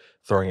for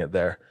throwing it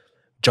there.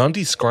 John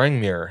D. Scrying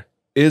Mirror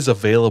is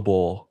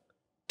available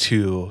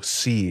to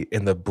see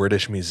in the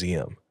British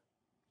Museum.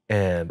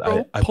 And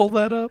I pull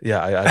that up.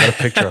 Yeah, I got a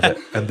picture of it.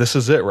 And this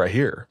is it right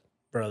here.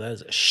 Bro, that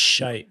is a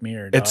shite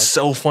mirror, dog. It's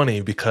so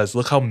funny because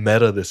look how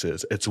meta this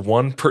is. It's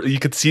one you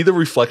could see the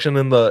reflection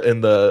in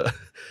the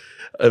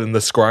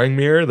scrying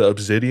mirror, the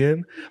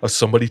obsidian, of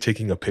somebody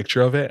taking a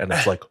picture of it, and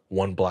it's like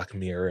one black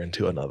mirror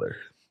into another.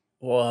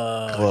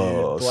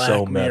 Whoa, dude, black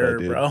so mirror,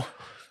 meta,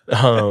 dude.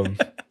 bro.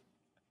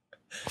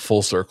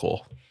 Full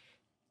circle.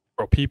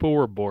 Bro, people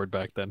were bored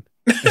back then.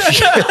 They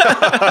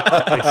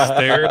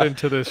stared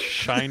into this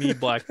shiny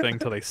black thing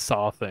till they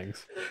saw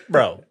things.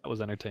 Bro, that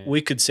was entertaining.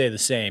 We could say the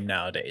same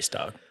nowadays,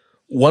 dog.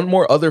 One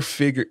more other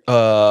figure,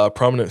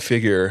 prominent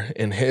figure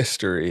in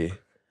history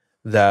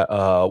that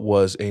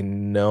was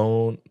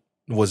known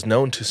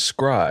to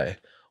scry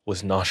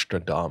was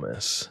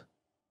Nostradamus.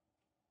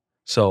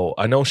 So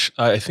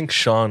I think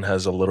Sean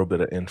has a little bit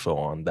of info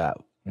on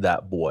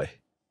that boy.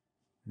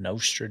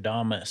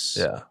 Nostradamus.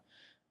 Yeah.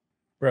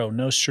 Bro,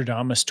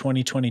 Nostradamus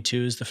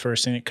 2022 is the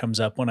first thing that comes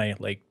up when I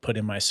put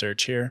in my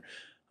search here.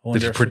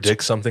 Did you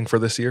predict something for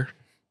this year?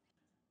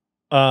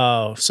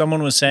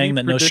 Someone was saying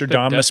that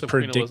Nostradamus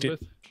predicted.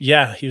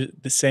 Yeah, he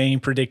was saying he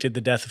predicted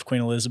the death of Queen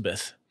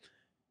Elizabeth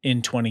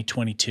in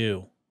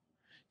 2022.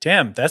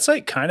 Damn, that's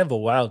kind of a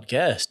wild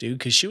guess, dude,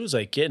 because she was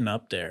getting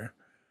up there.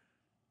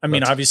 I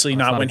mean, obviously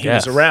not when he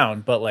was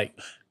around, but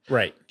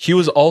right. He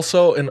was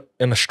also an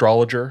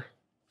astrologer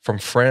from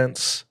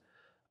France.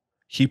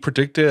 He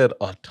predicted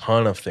a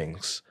ton of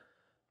things.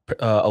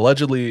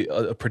 Allegedly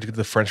predicted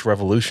the French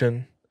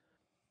Revolution,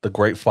 the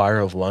Great Fire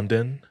of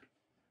London.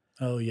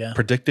 Oh, yeah.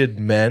 Predicted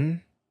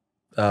men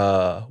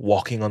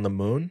walking on the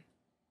moon.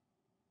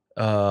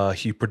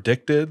 He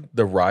predicted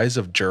the rise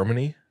of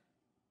Germany.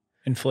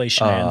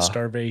 Inflation and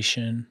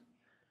starvation.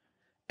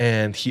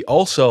 And he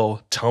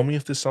also, tell me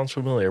if this sounds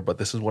familiar, but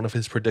this is one of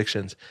his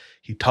predictions.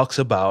 He talks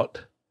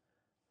about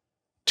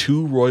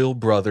two royal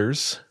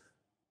brothers.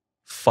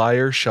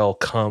 Fire shall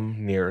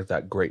come near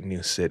that great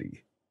new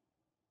city,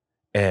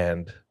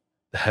 and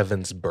the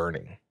heavens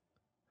burning.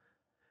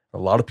 A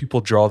lot of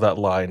people draw that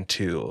line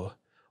to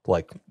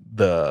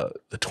the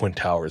Twin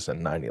Towers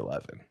in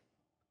 9/11.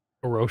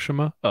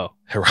 Hiroshima? Oh.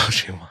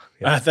 Hiroshima.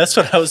 Yeah. That's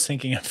what I was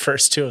thinking at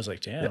first too. I was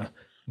like, damn. Yeah.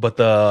 But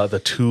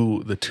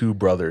the two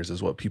brothers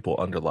is what people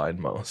underline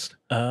most.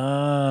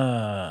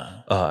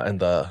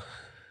 And the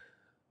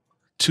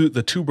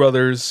two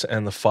brothers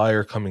and the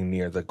fire coming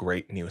near the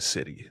great new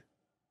city.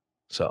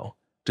 So,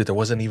 dude, there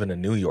wasn't even a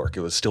New York.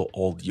 It was still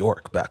Old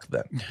York back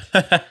then.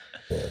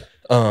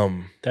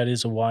 That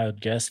is a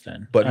wild guess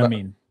then. But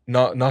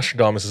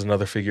Nostradamus is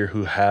another figure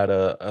who had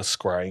a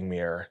scrying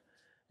mirror,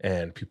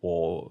 and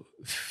people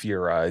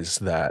theorize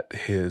that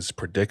his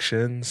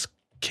predictions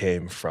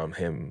came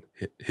from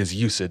his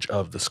usage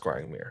of the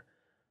scrying mirror.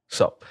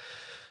 So,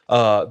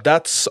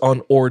 that's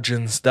on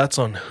origins. That's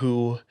on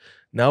who.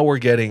 Now we're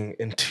getting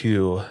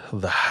into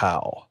the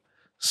how.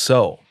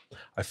 So,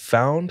 I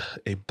found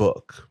a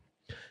book.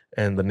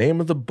 And the name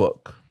of the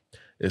book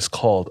is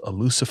called A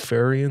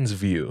Luciferian's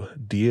View,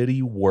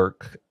 Deity,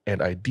 Work,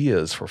 and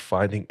Ideas for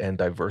Finding and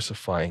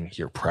Diversifying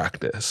Your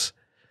Practice.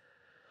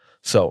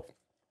 So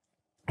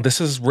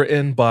this is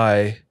written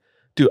by,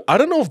 dude, I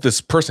don't know if this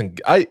person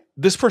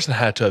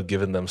had to have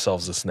given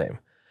themselves this name,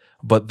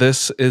 but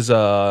this is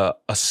the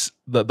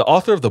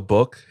author of the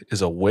book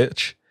is a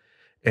witch,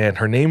 and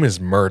her name is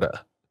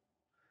Murda.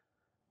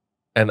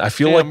 And I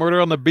feel like murder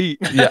on the beat.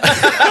 Yeah.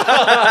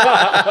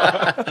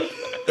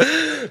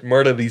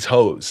 Murder these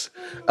hoes.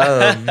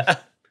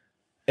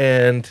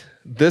 And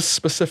this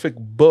specific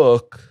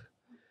book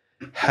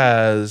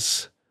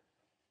has,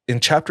 in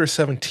chapter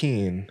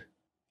 17,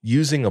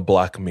 using a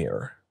black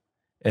mirror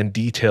and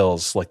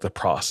details the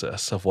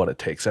process of what it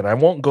takes. And I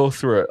won't go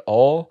through it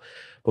all,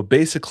 but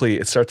basically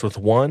it starts with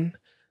one,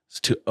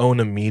 is to own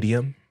a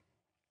medium,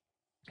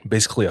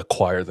 basically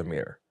acquire the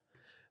mirror.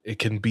 It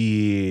can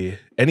be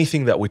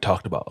anything that we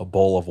talked about, a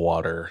bowl of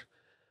water.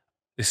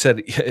 They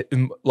said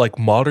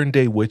modern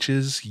day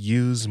witches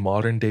use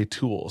modern day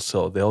tools.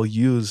 So they'll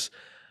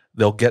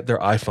get their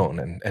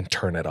iPhone and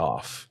turn it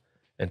off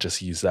and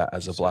just use that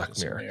as a black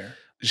mirror.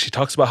 She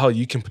talks about how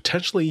you can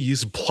potentially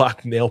use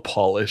black nail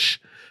polish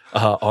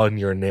on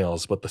your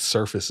nails, but the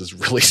surface is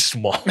really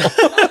small.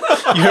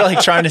 You're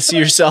trying to see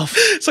yourself.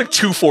 It's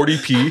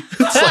 240p.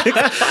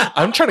 It's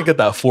I'm trying to get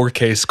that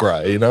 4K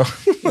scry, you know?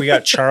 We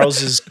got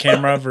Charles's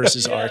camera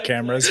versus our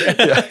cameras.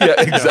 Yeah,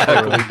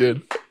 exactly,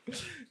 dude.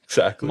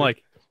 Exactly. I'm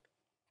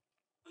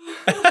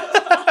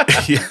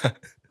yeah.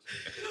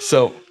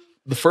 So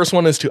the first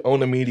one is to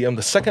own a medium.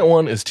 The second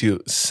one is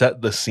to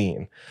set the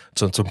scene.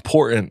 So it's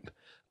important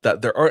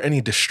that there aren't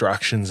any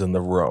distractions in the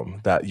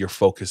room, that your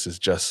focus is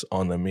just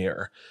on the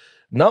mirror.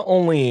 Not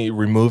only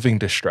removing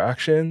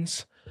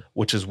distractions,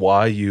 which is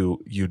why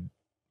you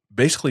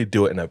basically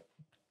do it in a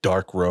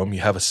dark room. You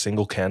have a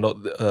single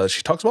candle.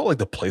 She talks about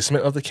the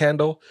placement of the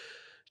candle.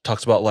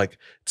 Talks about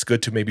it's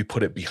good to maybe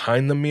put it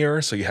behind the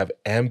mirror so you have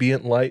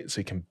ambient light so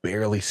you can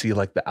barely see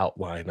the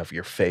outline of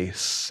your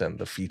face and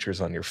the features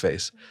on your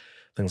face,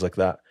 things like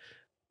that.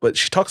 But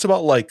she talks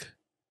about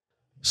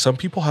some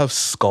people have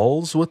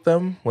skulls with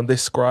them when they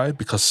scry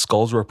because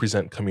skulls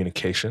represent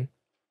communication.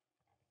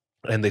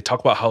 And they talk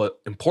about how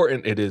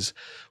important it is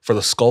for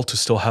the skull to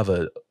still have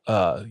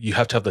you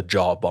have to have the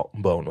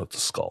jawbone with the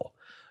skull.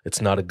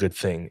 It's not a good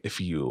thing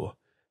if you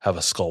have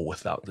a skull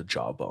without the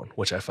jawbone,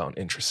 which I found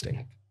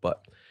interesting,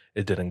 but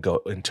it didn't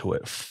go into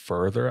it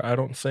further, I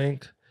don't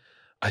think.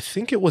 I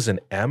think it was an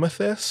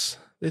amethyst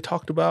they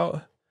talked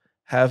about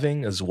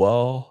having as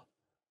well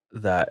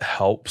that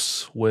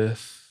helps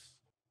with,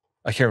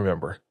 I can't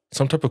remember,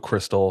 some type of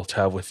crystal to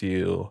have with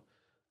you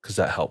because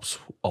that helps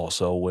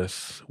also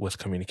with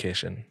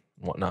communication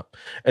and whatnot.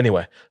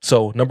 Anyway,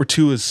 so number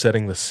 2 is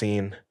setting the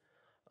scene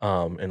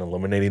and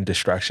eliminating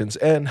distractions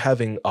and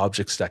having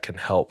objects that can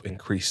help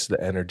increase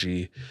the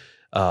energy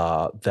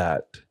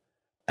that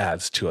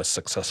adds to a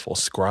successful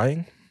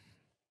scrying.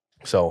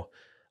 So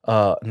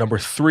number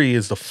 3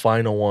 is the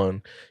final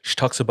one. She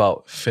talks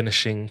about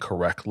finishing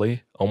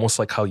correctly, almost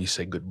like how you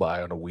say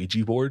goodbye on a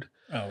Ouija board.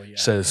 Oh, yeah. She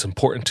says it's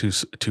important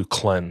to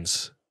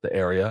cleanse the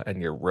area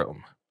and your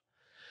room.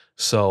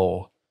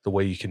 So the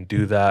way you can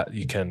do that,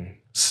 you can,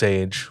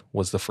 sage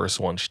was the first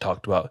one she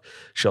talked about.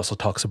 She also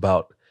talks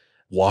about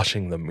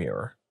washing the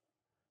mirror.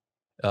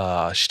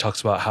 She talks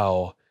about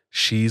how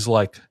she's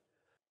like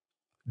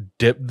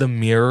dipped the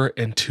mirror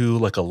into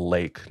like a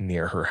lake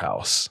near her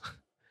house,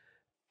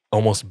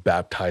 almost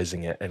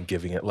baptizing it and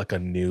giving it like a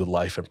new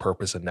life and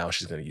purpose. And now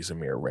she's going to use a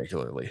mirror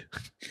regularly.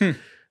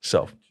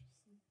 So,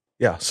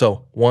 yeah.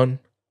 So 1,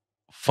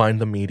 find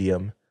the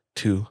medium.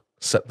 2,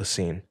 set the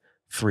scene.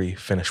 3,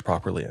 finish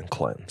properly and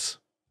cleanse.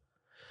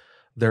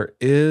 There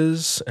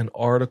is an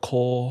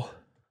article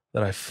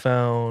that I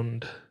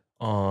found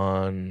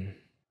on,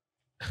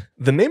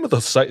 the name of the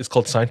site is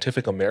called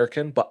Scientific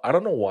American, but I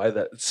don't know why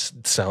that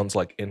sounds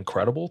like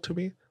incredible to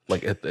me.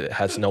 Like it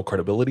has no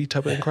credibility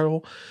type of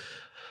incredible.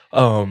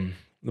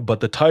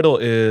 But the title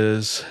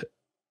is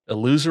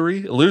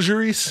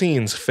Illusory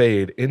Scenes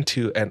Fade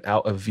into and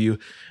Out of View.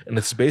 And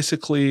it's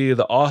basically,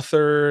 the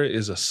author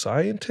is a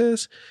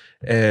scientist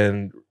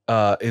and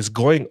is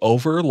going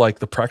over like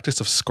the practice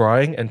of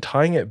scrying and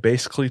tying it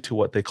basically to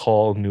what they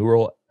call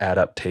neural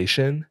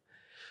adaptation.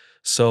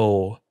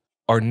 So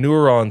our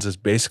neurons is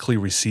basically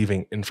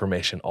receiving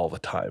information all the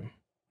time,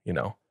 you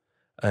know,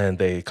 and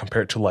they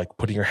compare it to like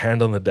putting your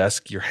hand on the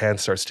desk. Your hand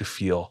starts to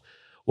feel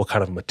what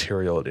kind of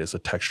material it is, the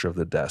texture of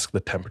the desk,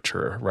 the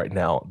temperature. Right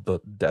now, the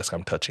desk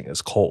I'm touching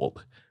is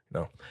cold, you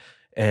know,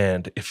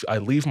 and if I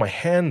leave my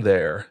hand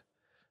there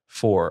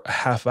for a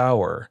half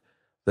hour,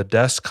 the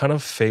desk kind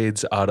of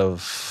fades out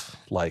of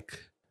like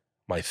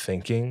my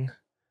thinking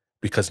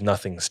because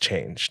nothing's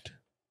changed.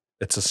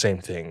 It's the same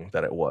thing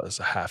that it was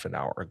a half an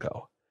hour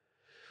ago.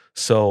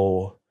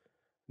 So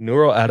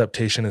neural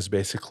adaptation is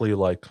basically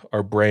like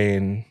our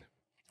brain,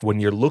 when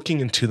you're looking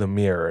into the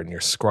mirror and you're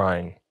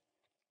scrying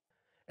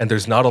and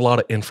there's not a lot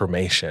of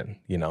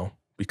information, you know,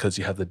 because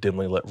you have the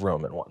dimly lit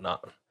room and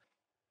whatnot,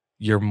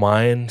 your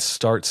mind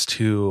starts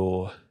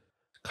to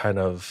kind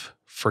of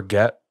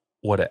forget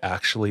what it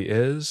actually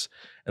is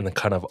and then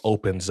kind of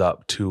opens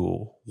up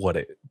to what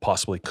it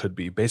possibly could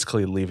be,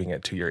 basically leaving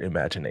it to your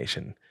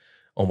imagination,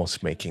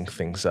 almost making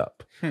things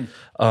up.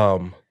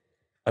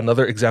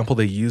 Another example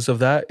they use of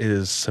that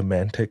is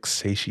semantic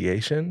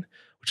satiation,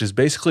 which is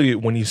basically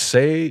when you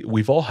say,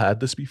 we've all had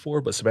this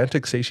before, but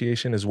semantic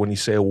satiation is when you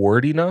say a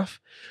word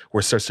enough where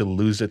it starts to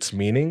lose its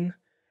meaning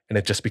and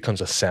it just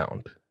becomes a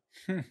sound,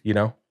 you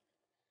know?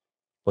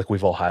 Like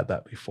we've all had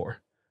that before,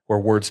 where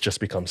words just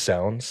become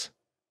sounds.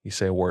 You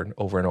say a word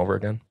over and over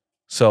again.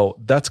 So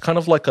that's kind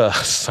of like a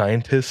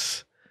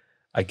scientist,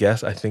 I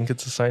guess. I think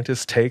it's a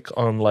scientist's take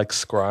on like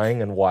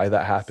scrying and why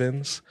that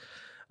happens.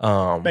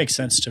 Makes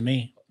sense to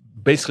me.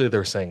 Basically,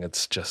 they're saying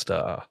it's just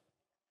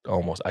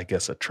almost, I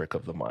guess, a trick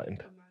of the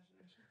mind.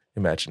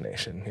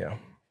 Imagination, yeah.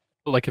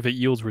 Like if it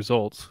yields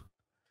results.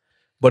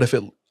 But if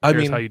it, I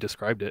Here's mean, how you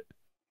described it.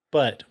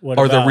 But what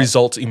are about, the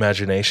results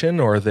imagination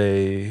or are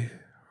they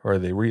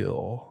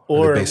real? Are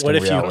or they based what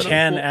in if reality? you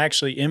can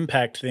actually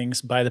impact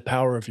things by the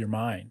power of your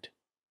mind?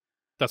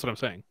 That's what I'm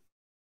saying.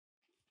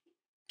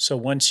 So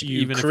once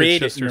you Even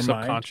create if it's it just in your your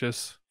mind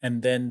subconscious.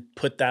 and then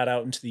put that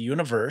out into the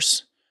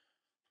universe,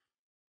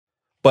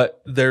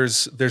 But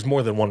there's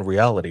more than one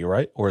reality,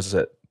 right? Or is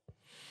it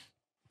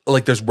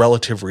like there's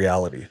relative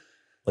reality?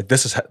 Like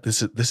this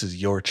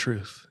is your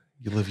truth.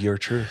 You live your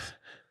truth.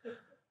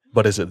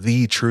 But is it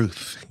the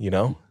truth, you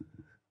know?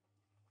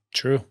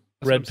 true. That's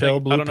what Red I'm saying. pill,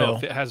 blue I don't know pill.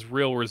 if it has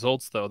real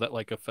results though that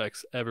like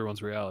affects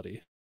everyone's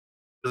reality.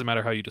 Doesn't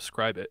matter how you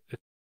describe it.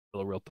 It's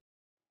still a real thing.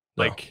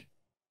 No. Like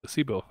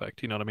placebo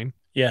effect, you know what I mean?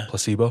 Yeah.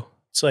 Placebo?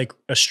 It's like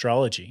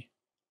astrology.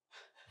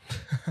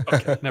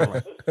 Okay, never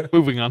mind.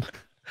 Moving on.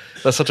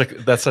 That's such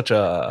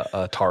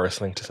a Taurus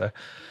thing to say.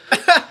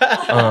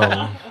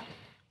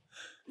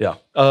 Yeah.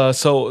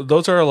 So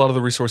those are a lot of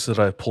the resources that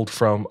I pulled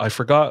from. I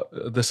forgot,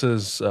 this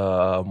is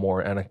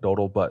more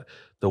anecdotal, but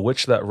the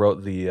witch that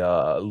wrote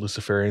the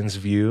Luciferian's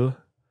View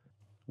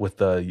with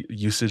the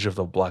usage of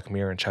the Black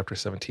Mirror in chapter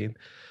 17,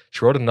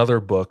 she wrote another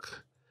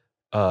book,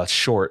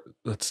 short,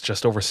 that's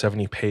just over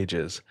 70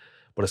 pages,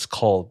 but but it's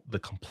called The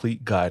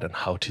Complete Guide on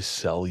How to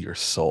Sell Your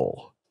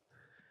Soul.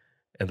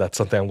 And that's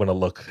something I'm going to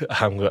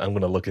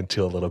look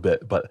into a little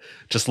bit. But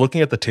just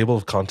looking at the table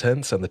of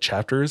contents and the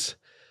chapters,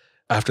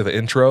 after the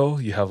intro,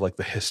 you have like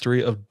the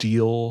history of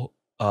deal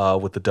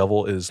with the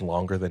devil is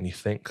longer than you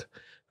think.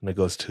 And it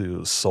goes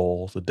to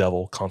soul, the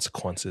devil,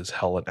 consequences,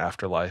 hell and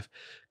afterlife,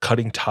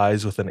 cutting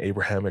ties with an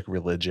Abrahamic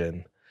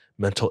religion,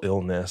 mental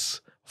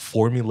illness,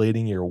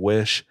 formulating your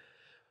wish,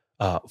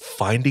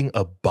 finding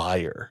a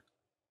buyer,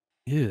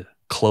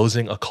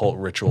 closing occult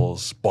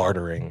rituals,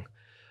 bartering,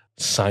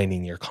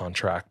 signing your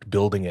contract,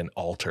 building an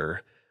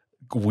altar,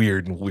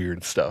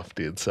 weird stuff,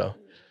 dude. So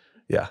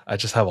yeah, I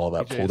just have all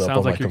that pulled up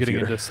on my computer. Sounds like you're getting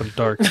into some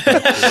dark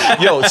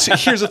stuff. Yo, see,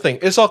 here's the thing.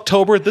 It's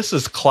October. This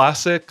is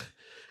classic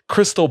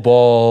crystal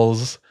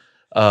balls,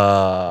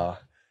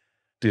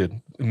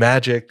 dude,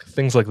 magic,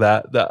 things like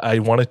that. That I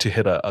wanted to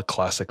hit a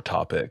classic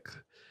topic.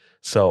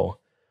 So,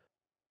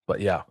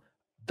 but yeah,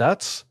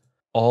 that's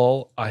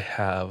all I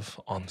have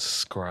on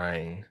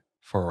scrying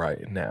for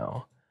right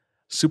now.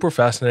 Super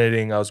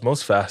fascinating. I was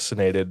most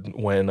fascinated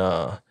when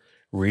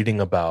reading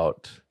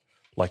about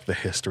like the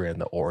history and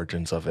the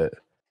origins of it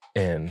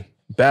in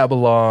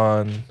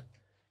Babylon,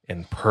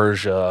 in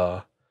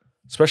Persia,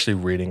 especially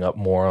reading up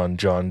more on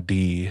John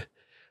Dee,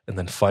 and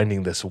then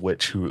finding this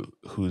witch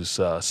who's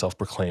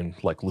self-proclaimed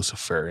like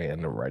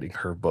Luciferian and writing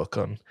her book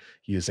on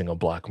using a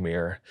black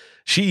mirror.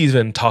 She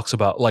even talks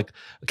about like,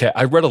 okay,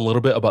 I read a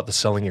little bit about the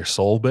selling your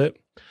soul bit.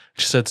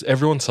 She says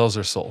everyone sells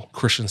their soul.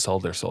 Christians sell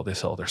their soul. They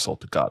sell their soul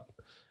to God.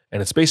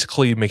 And it's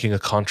basically making a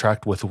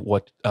contract with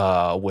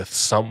with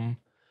some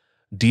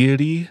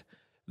deity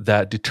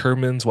that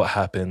determines what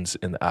happens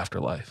in the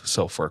afterlife.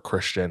 So for a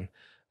Christian,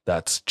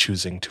 that's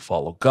choosing to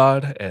follow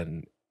God,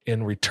 and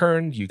in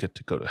return, you get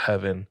to go to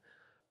heaven.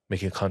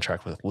 Making a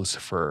contract with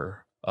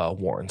Lucifer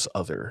warrants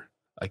other,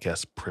 I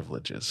guess,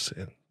 privileges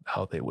in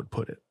how they would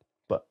put it.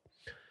 But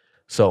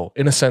so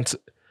in a sense,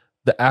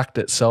 the act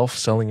itself,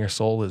 selling your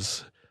soul,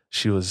 is,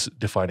 she was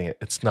defining it.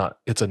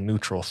 It's a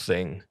neutral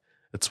thing.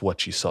 It's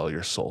what you sell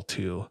your soul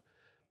to.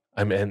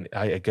 I mean,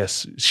 I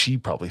guess she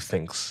probably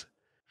thinks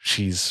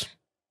she's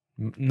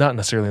not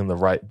necessarily in the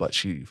right,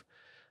 but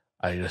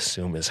I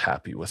assume is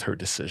happy with her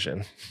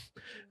decision.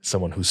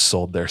 Someone who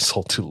sold their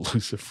soul to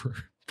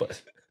Lucifer.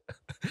 But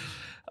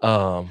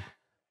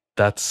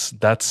that's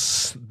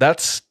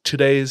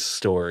today's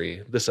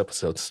story, this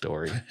episode's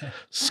story.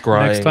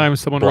 Scrying. Next time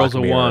someone rolls a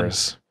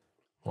mirrors.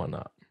 1. Why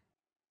not?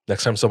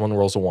 Next time someone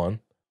rolls a 1.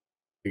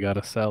 You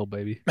gotta sell,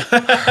 baby.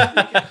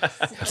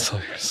 Gotta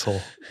sell your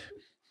soul.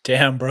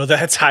 Damn, bro,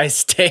 that's high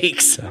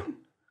stakes. Yeah.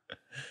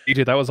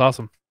 DJ, that was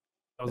awesome.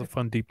 That was a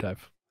fun deep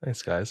dive.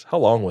 Thanks, guys. How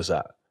long was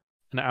that?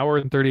 1 hour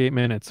and 38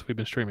 minutes we've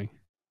been streaming.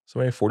 So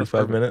maybe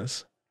 45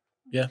 minutes?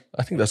 Yeah.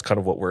 I think that's kind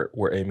of what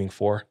we're aiming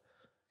for.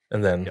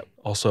 And then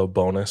also a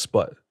bonus.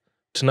 But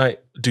tonight,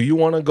 do you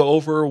want to go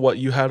over what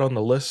you had on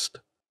the list?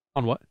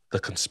 On what? The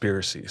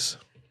conspiracies.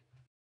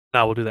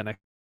 No, we'll do that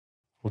next.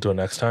 We'll do it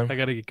next time? I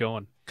gotta get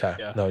going. Okay.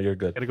 Yeah. No, you're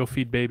good. Gotta go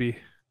feed baby.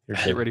 You're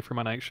Get ready for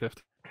my night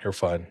shift. You're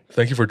fine.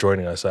 Thank you for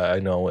joining us. I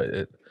know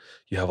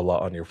you have a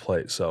lot on your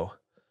plate, so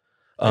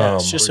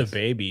it's just a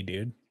baby,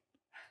 dude.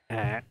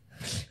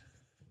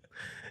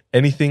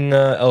 Anything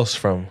else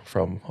from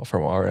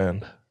our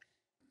end?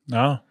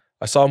 No.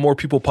 I saw more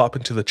people pop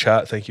into the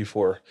chat. Thank you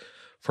for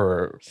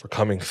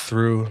coming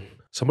through.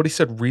 Somebody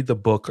said read the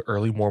book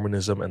Early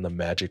Mormonism and the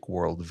Magic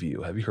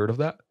Worldview. Have you heard of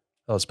that?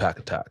 That was Pack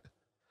Attack.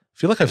 I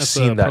feel like I've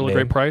seen that name.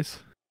 Great price.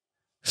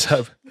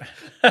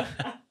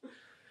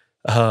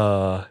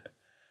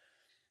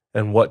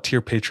 And what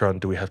tier Patreon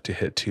do we have to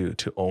hit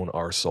to own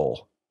our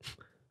soul?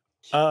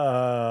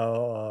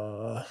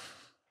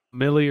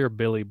 Millie or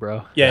Billy,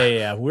 bro?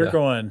 Yeah.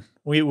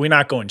 We're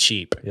not going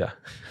cheap. Yeah.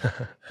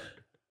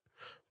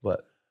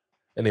 But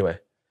anyway.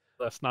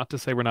 That's not to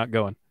say we're not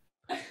going.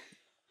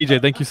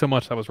 EJ, thank you so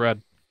much. That was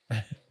rad.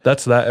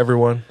 That's that,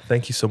 everyone.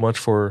 Thank you so much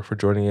for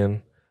joining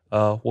in.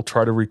 We'll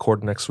try to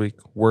record next week.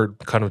 We're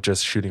kind of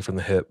just shooting from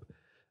the hip,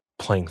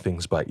 playing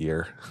things by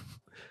ear.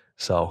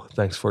 So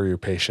thanks for your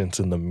patience.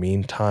 In the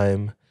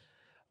meantime,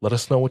 let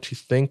us know what you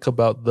think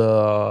about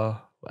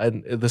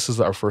and this is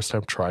our first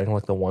time trying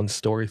like the one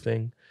story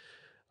thing.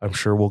 I'm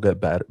sure we'll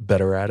get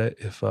better at it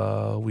if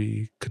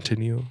we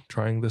continue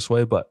trying this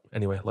way. But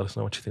anyway, let us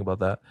know what you think about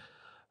that.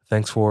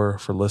 Thanks for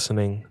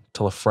listening.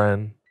 Tell a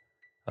friend.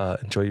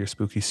 Enjoy your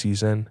spooky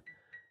season.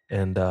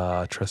 And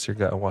trust your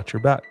gut and watch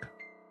your back.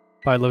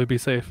 Bye, love you. Be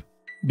safe.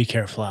 Be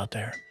careful out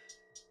there.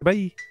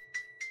 Bye.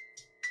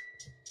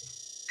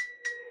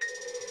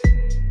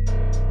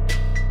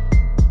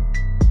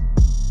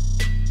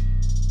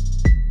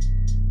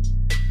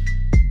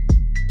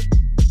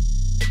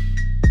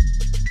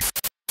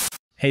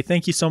 Hey,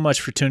 thank you so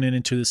much for tuning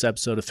into this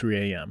episode of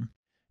 3 a.m.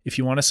 If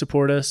you want to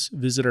support us,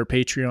 visit our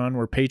Patreon,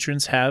 where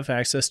patrons have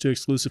access to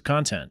exclusive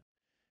content.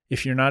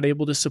 If you're not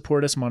able to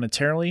support us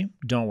monetarily,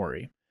 don't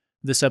worry.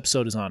 This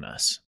episode is on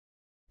us.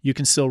 You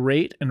can still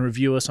rate and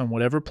review us on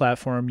whatever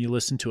platform you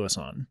listen to us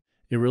on.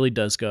 It really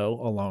does go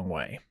a long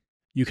way.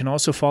 You can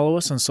also follow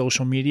us on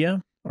social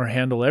media. Our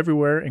handle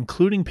everywhere,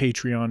 including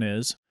Patreon,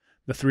 is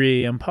the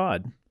 3 a.m.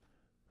 pod.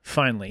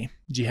 Finally,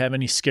 do you have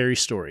any scary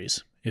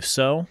stories? If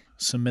so,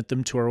 submit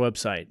them to our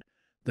website,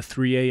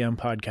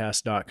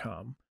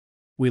 the3ampodcast.com.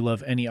 We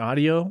love any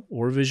audio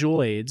or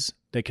visual aids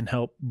that can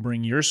help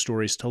bring your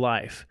stories to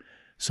life.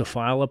 So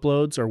file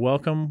uploads are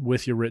welcome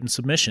with your written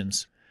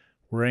submissions.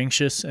 We're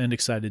anxious and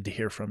excited to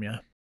hear from you.